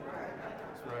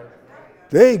 That's right.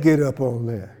 They get up on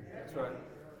there. That's right.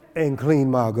 And clean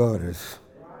my gutters.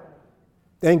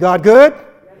 Ain't God good?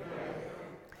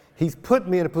 He's put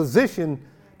me in a position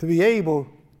to be able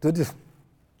to just,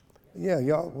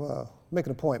 y'all make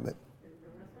an appointment.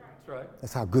 That's right.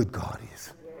 That's how good God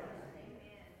is.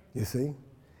 You see?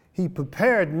 He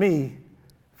prepared me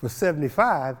for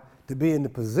 75 to be in the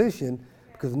position,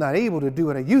 because I'm not able to do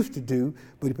what I used to do,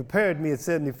 but he prepared me at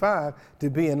 75 to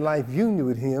be in life union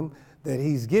with him, that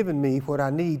he's given me what I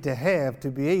need to have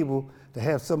to be able to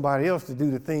have somebody else to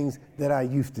do the things that I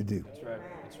used to do. That's right.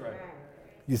 That's right.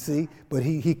 You see? But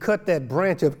he cut that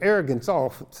branch of arrogance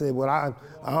off, said, well,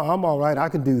 I'm all right, I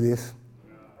can do this.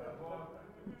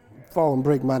 Fall and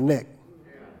break my neck.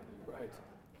 Right.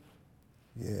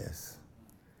 Yes.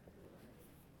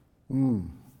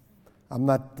 I'm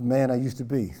not the man I used to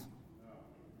be.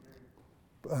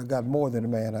 I got more than the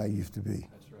man I used to be.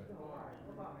 That's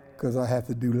right. Because I have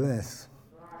to do less.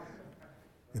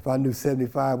 If I knew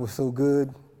 75 was so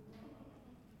good,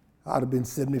 I'd have been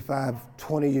 75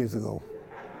 20 years ago.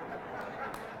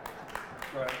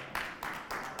 Right.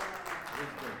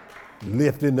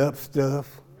 Lifting up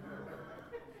stuff,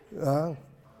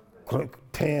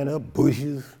 tearing up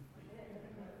bushes.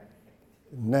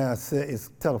 Now it's a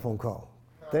telephone call.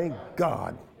 Thank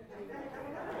God.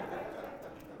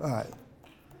 All right.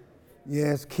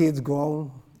 Yes, kids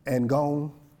grown and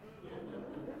gone.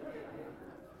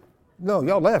 No,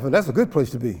 y'all laughing. That's a good place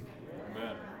to be.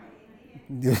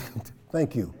 Amen.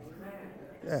 Thank you.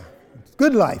 Yeah, it's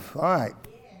good life. All right.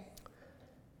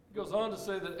 He goes on to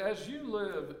say that as you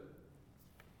live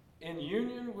in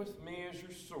union with me as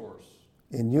your source,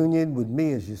 In union with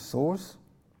me as your source.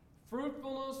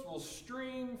 fruitfulness will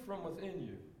stream from within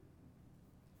you.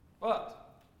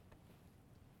 But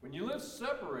when you live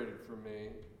separated from me,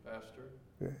 Pastor,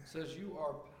 it says you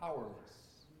are powerless.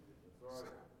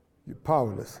 You're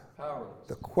powerless. Powerless.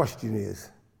 The question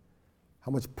is,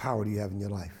 how much power do you have in your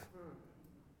life?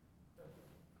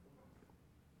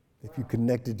 If you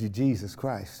connected to Jesus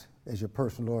Christ as your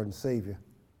personal Lord and Savior,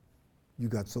 you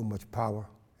got so much power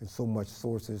and so much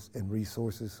sources and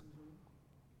resources.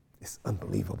 It's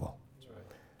unbelievable. That's right.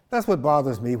 That's what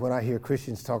bothers me when I hear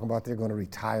Christians talking about they're going to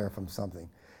retire from something.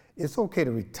 It's okay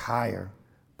to retire,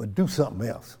 but do something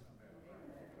else.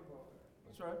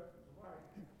 That's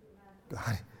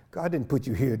right. God didn't put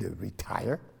you here to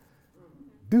retire.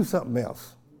 Do something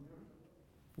else.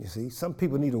 You see, some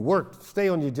people need to work, stay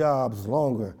on your jobs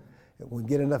longer, and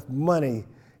get enough money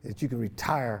that you can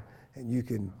retire and you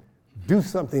can do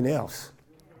something else.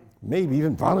 Maybe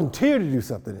even volunteer to do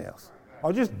something else.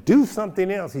 Or just do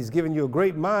something else. He's given you a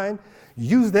great mind.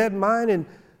 Use that mind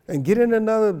and get in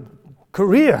another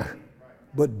career.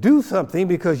 But do something,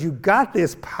 because you got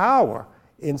this power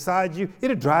inside you.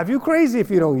 It'll drive you crazy if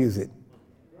you don't use it.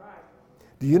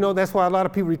 Do you know that's why a lot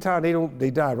of people retire?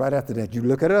 They die right after that. You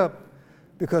look it up.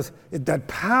 Because that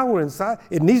power inside,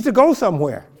 it needs to go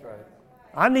somewhere. That's right.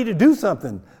 I need to do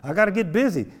something. I got to get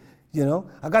busy. You know,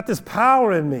 I got this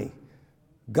power in me.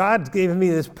 God's given me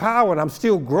this power, and I'm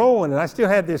still growing, and I still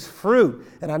have this fruit,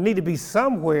 and I need to be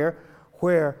somewhere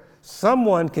where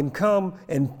someone can come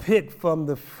and pick from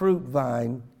the fruit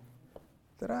vine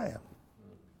that I am.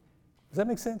 Does that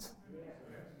make sense?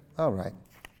 All right.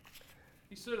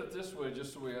 He said it this way,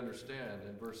 just so we understand,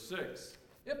 in verse 6.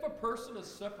 If a person is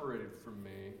separated from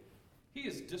me, he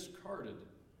is discarded,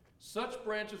 such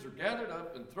branches are gathered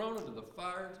up and thrown into the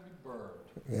fire to be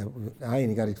burned. Yeah, I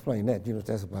ain't got to explain that. You know what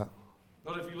that's about.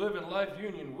 But if you live in life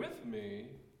union with me,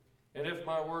 and if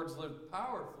my words live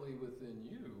powerfully within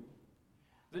you,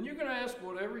 then you can ask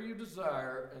whatever you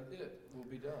desire, and it will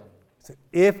be done. So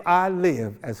if I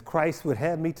live as Christ would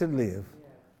have me to live,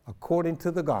 according to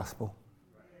the gospel,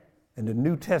 and the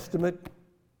New Testament,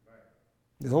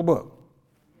 this whole book,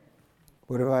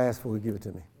 whatever I ask for, he'll give it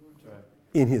to me. Right.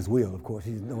 In his will, of course.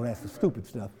 He don't ask for stupid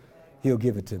stuff. He'll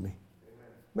give it to me.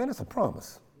 Man, that's a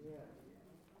promise.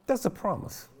 That's a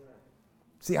promise.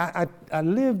 See, I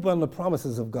live on the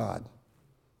promises of God.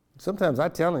 Sometimes I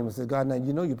tell him, I say, God, now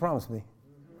you know you promised me.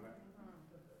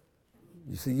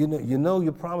 You see, you know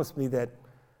you promised me that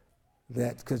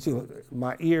because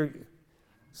my ear,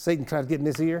 Satan tries to get in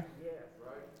this ear,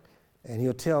 and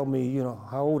he'll tell me,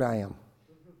 how old I am.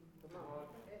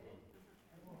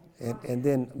 And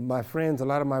then a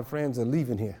lot of my friends are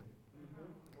leaving here.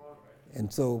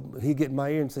 And so he get in my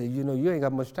ear and say, you ain't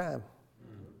got much time.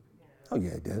 Oh,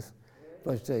 yeah, it does.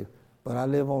 But I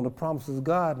live on the promises of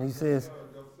God. And he says,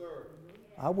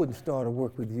 I wouldn't start a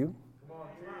work with you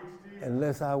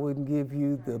unless I wouldn't give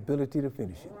you the ability to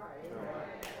finish it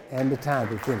and the time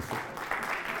to finish it.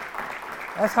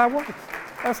 That's how it works.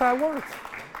 That's how it works.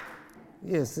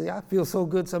 Yeah, see, I feel so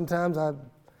good sometimes I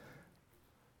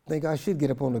think I should get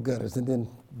up on the gutters, and then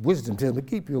wisdom tells me,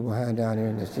 keep your behind down here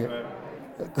in this shit.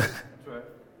 That's right.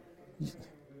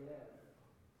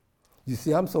 You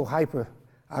see, I'm so hyper,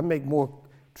 I make more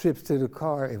trips to the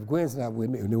car if Gwen's not with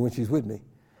me than when she's with me.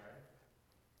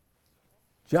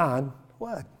 John,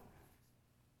 what?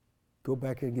 Go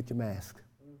back here and get your mask.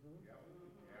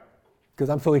 Because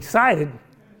I'm so excited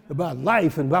about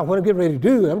life and about what I'm getting ready to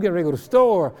do. I'm getting ready to go to the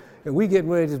store, and we getting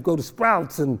ready to go to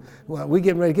Sprouts, and we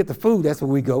getting ready to get the food. That's where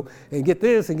we go, and get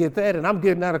this and get that, and I'm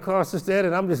getting out of the car, sister,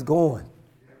 and I'm just going.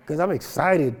 Because I'm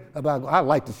excited about, I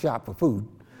like to shop for food,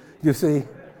 you see.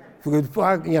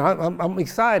 I'm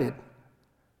excited.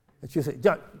 And she'll say,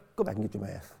 John, go back and get your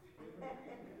mask.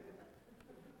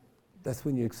 That's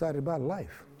when you're excited about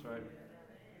life. That's right.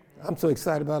 I'm so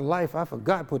excited about life, I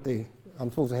forgot I'm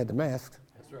supposed to have the mask.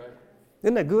 That's right.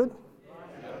 Isn't that good?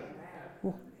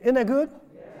 Yeah. Isn't that good?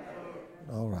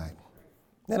 Yeah. All right.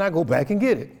 Then I go back and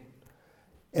get it.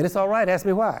 And it's all right, ask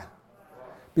me why.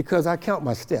 Because I count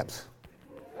my steps.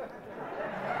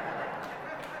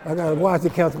 I got to watch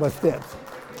it count my steps.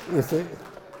 You see?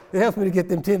 It helps me to get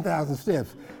them 10,000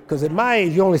 steps. Because at my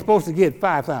age, you're only supposed to get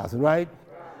 5,000, right?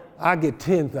 I get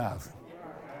 10,000.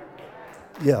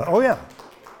 Yeah, oh yeah.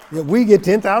 Yeah, we get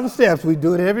 10,000 steps. We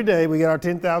do it every day. We get our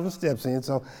 10,000 steps in.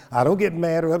 So I don't get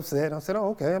mad or upset. I said, oh,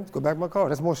 okay, I'm going to go back to my car.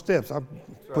 That's more steps. I'll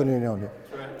put it in on there.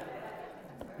 That's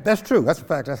right. That's true. That's a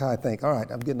fact. That's how I think. All right,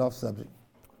 I'm getting off subject.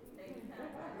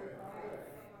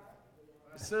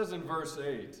 It says in verse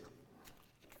 8,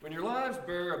 when your lives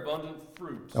bear abundant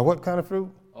fruit. What kind of fruit?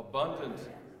 Abundant.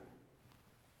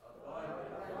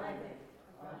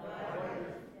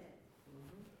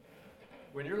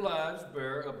 When your lives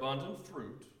bear abundant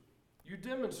fruit, you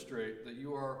demonstrate that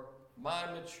you are my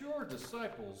mature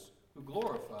disciples who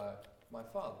glorify my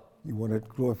Father. You want to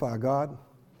glorify God?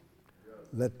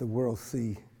 Let the world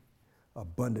see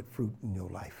abundant fruit in your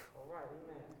life.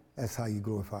 That's how you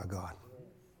glorify God.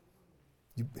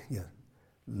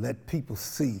 Let people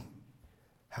see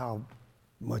how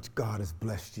much God has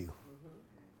blessed you.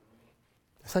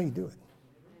 That's how you do it.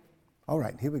 All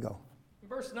right, here we go. In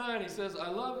verse 9, he says, I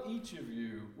love each of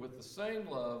you with the same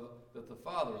love that the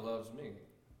Father loves me.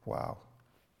 Wow.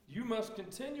 You must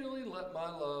continually let my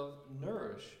love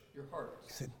nourish your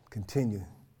hearts. Continue.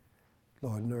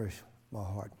 Lord, nourish my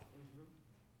heart.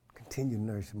 Continue to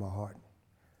nourish my heart.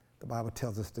 The Bible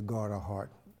tells us to guard our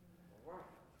heart.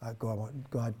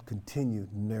 God, continue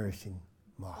nourishing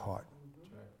my heart.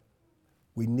 Right.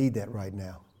 We need that right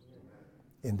now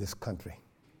in this country.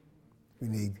 We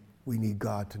need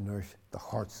God to nourish the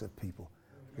hearts of people.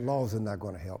 Laws are not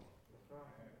going to help.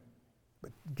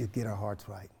 But get our hearts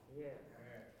right.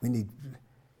 We need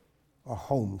our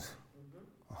homes.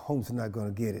 Our homes are not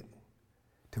going to get it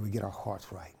till we get our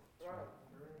hearts right.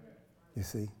 You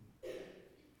see?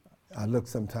 I look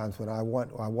sometimes when I'm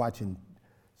watching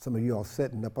some of you all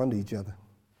sitting up under each other.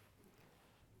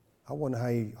 I wonder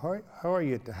how are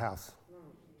you at the house?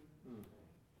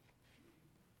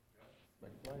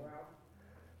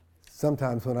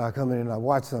 Sometimes when I come in and I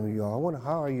watch some of you all, I wonder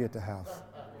how are you at the house?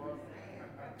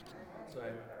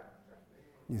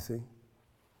 You see?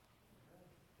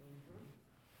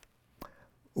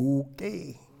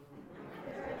 Okay.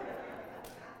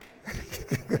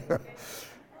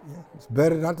 It's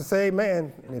better not to say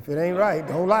amen. And if it ain't right,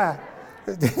 don't lie.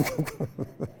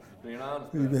 Being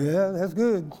honest. Yeah, that's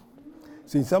good.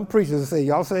 See, some preachers say,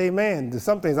 y'all say amen. There's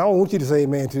some things I don't want you to say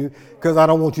amen to because I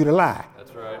don't want you to lie.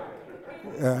 That's right.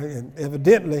 And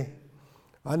evidently,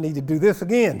 I need to do this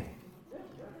again.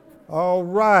 All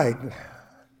right.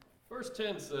 Verse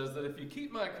 10 says that if you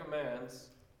keep my commands,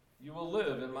 you will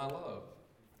live in my love,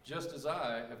 just as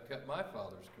I have kept my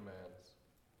Father's commands.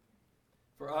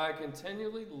 For I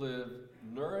continually live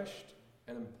nourished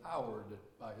and empowered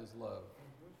by his love.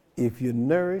 If you're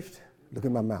nourished, look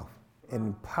at my mouth, and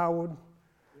empowered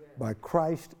by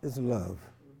Christ's love,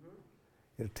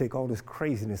 it'll take all this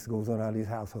craziness that goes on out of these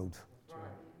households. That's right.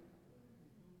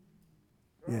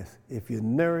 Yes, if you're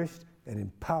nourished and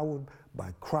empowered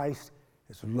by Christ's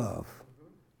love,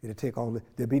 it'll take all the,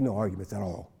 there'll be no arguments at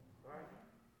all.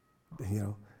 You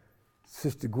know,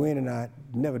 Sister Gwen and I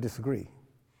never disagree.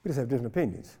 We just have different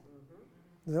opinions.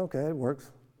 It's okay, it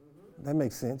works. That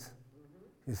makes sense.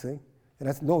 You see? And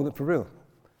that's no, for real.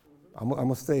 I'm going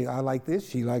to say, I like this,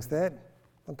 she likes that.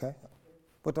 Okay.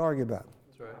 What to argue about?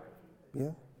 That's right.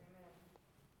 Yeah?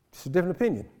 It's a different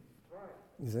opinion.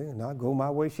 You see? And I go my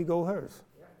way, she go hers.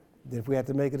 Then if we have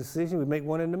to make a decision, we make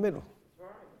one in the middle.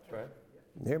 That's right.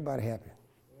 And everybody happy.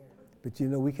 But you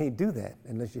know, we can't do that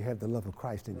unless you have the love of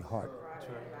Christ in your heart. That's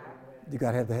right. You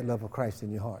got to have the love of Christ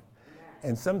in your heart.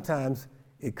 And sometimes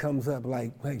it comes up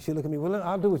like, hey, she look at me, well,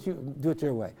 I'll do it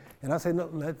your way. And I say,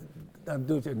 no, I'll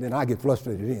do it, and then I get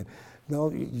frustrated in. No,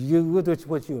 we'll do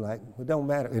what you like. It don't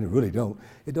matter, and it really don't.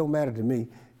 It don't matter to me.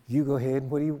 You go ahead,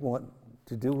 what do you want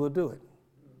to do, we'll do it.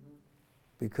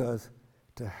 Because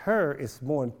to her, it's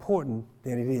more important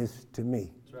than it is to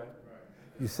me. That's right.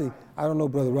 You see, I don't know,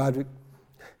 Brother Roderick,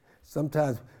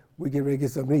 sometimes we get ready to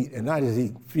get something to eat, and I just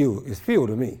eat fuel. It's fuel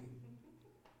to me.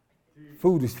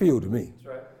 Food is fuel to me. That's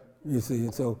right. You see,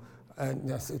 and so I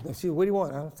said, no, what do you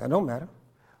want? I said, don't matter.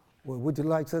 Well, would you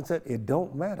like sunset? It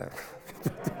don't matter.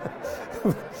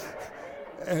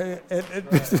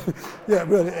 Yeah,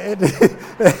 brother.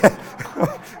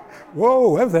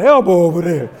 Whoa, that's an elbow over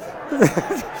there.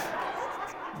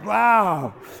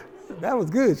 Wow, that was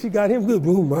good. She got him good.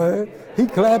 Boom, man. He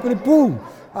clapping it, boom.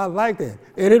 I like that.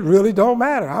 And it really don't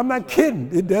matter. I'm not kidding.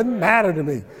 It doesn't matter to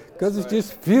me because it's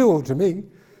just fuel to me.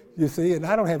 You see, and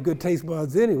I don't have good taste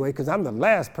buds anyway because I'm the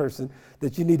last person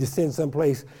that you need to send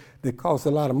someplace that costs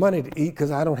a lot of money to eat because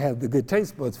I don't have the good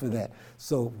taste buds for that.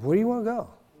 So where do you want to go?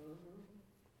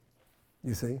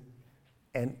 You see?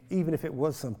 And even if it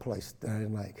was someplace that I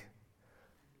didn't like,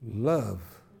 love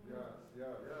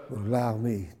will allow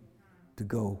me to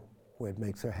go where it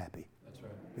makes her happy. That's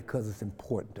right. Because it's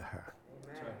important to her.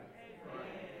 That's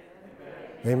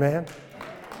right. Amen?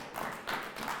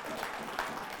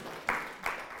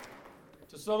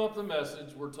 To sum up the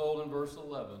message, we're told in verse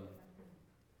 11,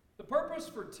 the purpose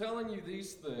for telling you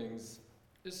these things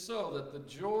is so that the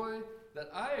joy that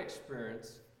I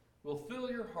experience will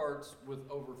fill your hearts with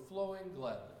overflowing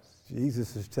gladness.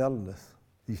 Jesus is telling us.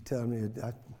 He's telling me,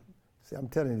 I'm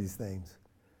telling you these things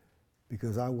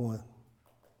because I want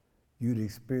you to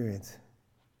experience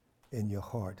in your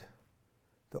heart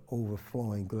the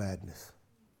overflowing gladness.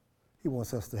 He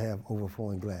wants us to have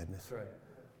overflowing gladness. That's right.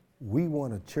 We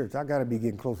want a church. I got to be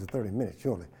getting close to 30 minutes,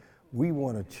 surely. We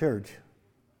want a church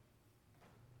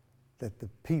that the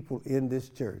people in this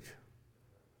church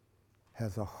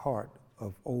has a heart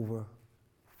of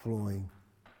overflowing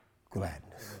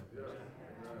gladness.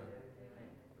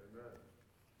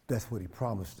 That's what he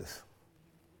promised us.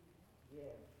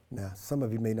 Now, some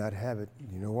of you may not have it.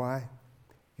 You know why?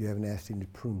 You haven't asked him to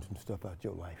prune some stuff out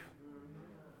your life.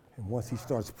 And once he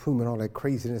starts pruning all that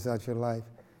craziness out your life,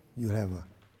 you'll have an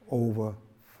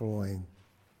overflowing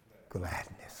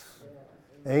gladness.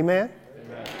 Amen?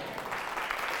 Amen.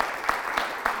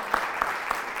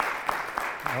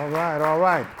 All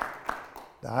right.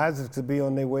 The Isaacs will be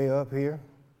on their way up here.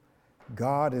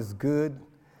 God is good.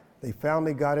 They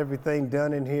finally got everything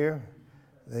done in here.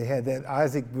 They had that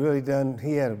Isaac really done.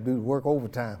 He had to do work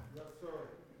overtime.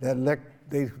 That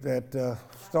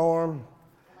storm,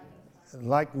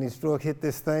 lightning stroke hit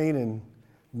this thing and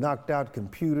knocked out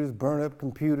computers, burned up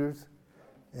computers,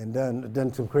 and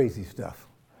done some crazy stuff.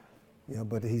 You know,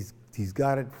 but he's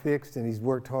got it fixed and he's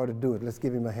worked hard to do it. Let's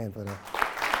give him a hand for that.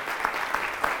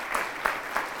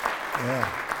 Yeah.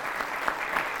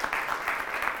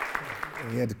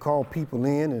 He had to call people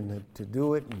in and to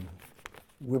do it, and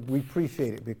we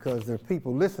appreciate it because there are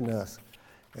people listening to us,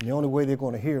 and the only way they're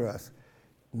going to hear us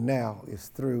now is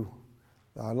through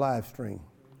our live stream.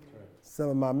 Right. Some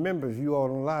of my members, you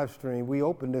all on live stream, we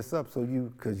opened this up so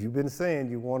because you've been saying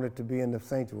you wanted to be in the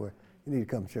sanctuary. You need to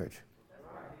come to church.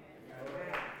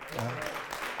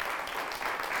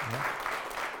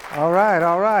 All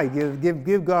right.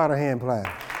 Give God a hand clap.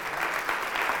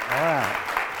 All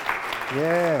right.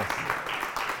 Yes.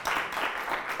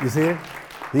 You see it?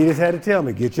 He just had to tell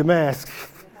me, get your mask.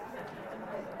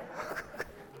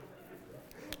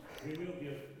 We will be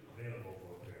available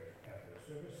for prayer after the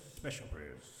service. Special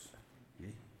prayers.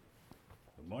 Okay.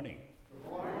 Good morning. Good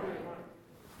morning.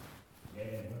 Men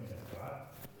and women of God,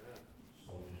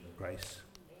 soldiers of Christ.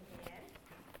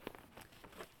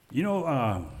 You know,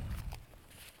 I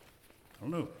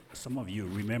don't know, some of you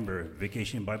remember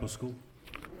Vacation Bible School?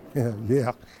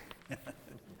 Yeah.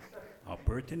 How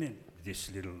pertinent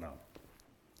this little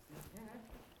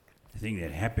thing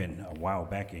that happened a while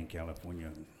back in California,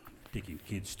 taking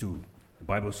kids to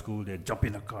Bible school, they'd jump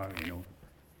in a car,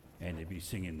 and they'd be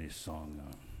singing this song.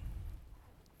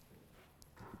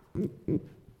 Let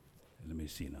me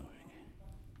see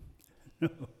now.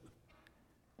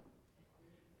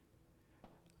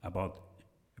 About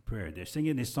prayer. They're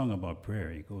singing this song about prayer.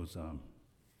 It goes,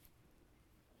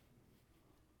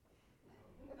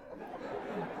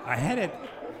 I had it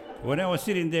when I was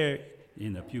sitting there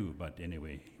in the pew, but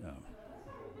anyway.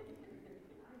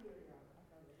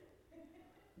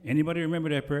 Anybody remember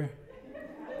that prayer?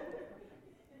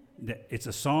 It's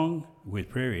a song with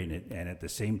prayer in it, and at the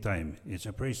same time, it's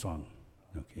a praise song.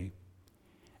 Okay?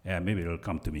 Maybe it'll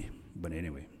come to me, but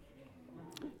anyway.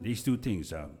 These two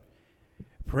things,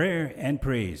 prayer and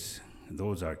praise,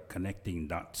 those are connecting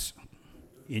dots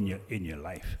in your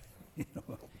life.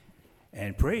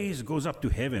 And praise goes up to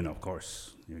heaven, of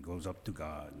course. It goes up to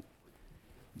God.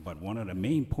 But one of the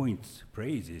main points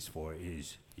praise is for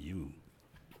is you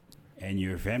and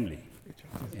your family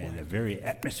and the very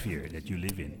atmosphere that you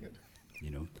live in.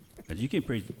 But you can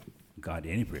praise God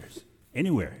anywhere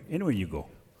you go.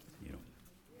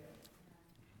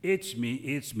 It's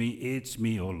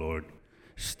me, oh Lord,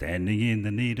 standing in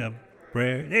the need of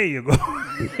prayer. There you go.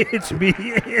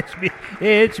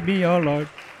 It's me, oh Lord.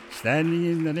 Standing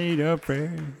in the need of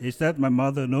prayer. Is that my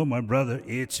mother? No, my brother.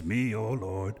 It's me, oh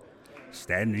Lord.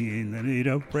 Standing in the need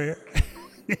of prayer.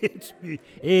 It's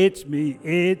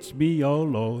me, oh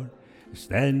Lord.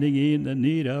 Standing in the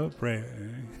need of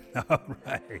prayer. All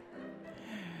right.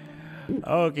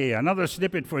 Okay, another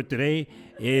snippet for today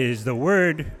is the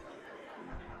word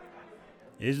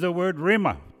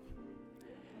rhema.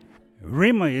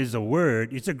 Rhema is a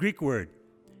word, it's a Greek word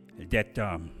that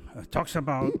talks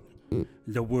about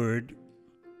the word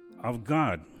of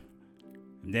God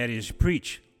that is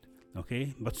preached,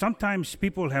 okay? But sometimes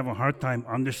people have a hard time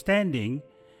understanding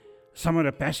some of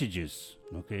the passages,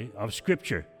 okay, of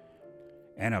Scripture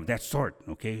and of that sort,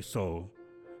 okay? So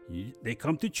they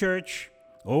come to church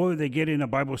or they get in a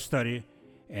Bible study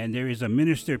and there is a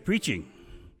minister preaching.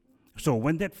 So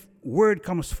when that word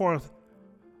comes forth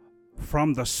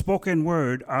from the spoken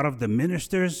word out of the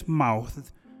minister's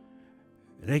mouth,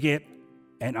 they get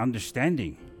an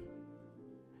understanding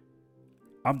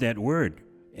of that word,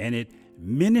 and it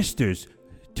ministers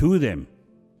to them,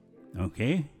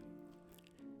 okay?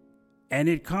 And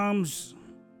it comes,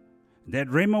 that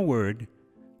Rhema word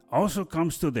also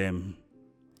comes to them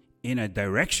in a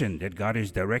direction that God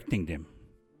is directing them.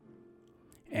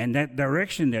 And that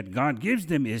direction that God gives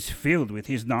them is filled with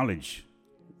His knowledge.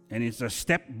 And it's a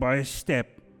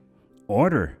step-by-step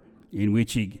order in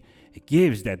which He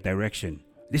gives that direction.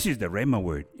 This is the Rhema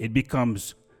word. It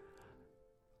becomes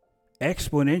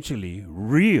exponentially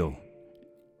real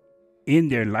in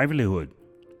their livelihood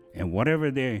and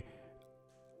whatever they're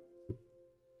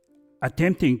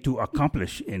attempting to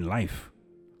accomplish in life.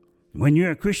 When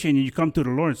you're a Christian and you come to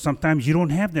the Lord, sometimes you don't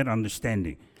have that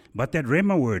understanding. But that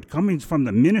Rhema word coming from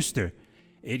the minister,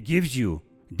 it gives you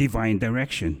divine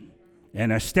direction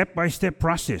and a step-by-step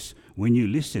process when you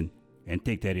listen and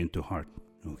take that into heart.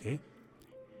 Okay?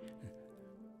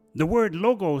 The word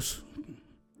logos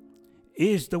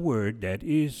is the word that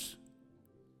is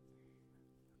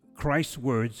Christ's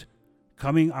words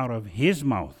coming out of His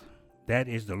mouth. That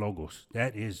is the logos.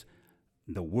 That is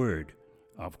the word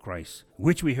of Christ,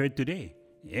 which we heard today.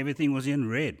 Everything was in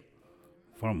red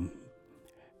from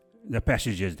the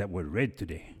passages that were read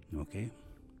today. Okay?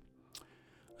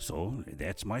 So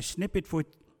that's my snippet for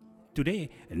today.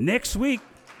 Next week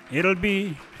it'll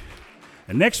be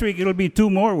two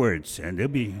more words, and they'll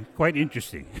be quite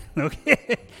interesting.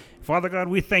 Okay? Father God,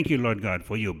 we thank you, Lord God,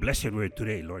 for your blessed word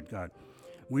today, Lord God.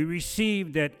 We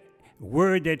receive that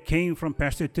word that came from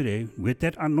Pastor today with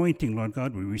that anointing, Lord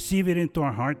God. We receive it into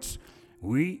our hearts.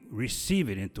 We receive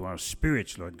it into our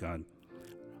spirits, Lord God.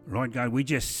 Lord God, we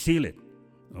just seal it,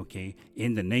 okay,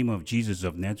 in the name of Jesus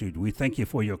of Nazareth. We thank you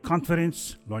for your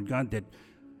confidence, Lord God, that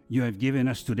you have given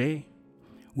us today.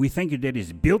 We thank you that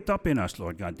it's built up in us,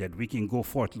 Lord God, that we can go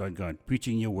forth, Lord God,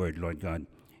 preaching your word, Lord God,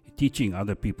 teaching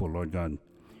other people, Lord God.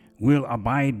 will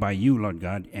abide by you, Lord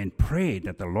God, and pray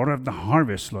that the Lord of the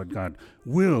harvest, Lord God,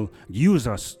 will use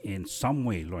us in some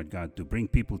way, Lord God, to bring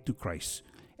people to Christ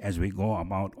as we go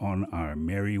about on our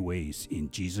merry ways.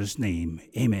 In Jesus' name,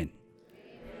 amen.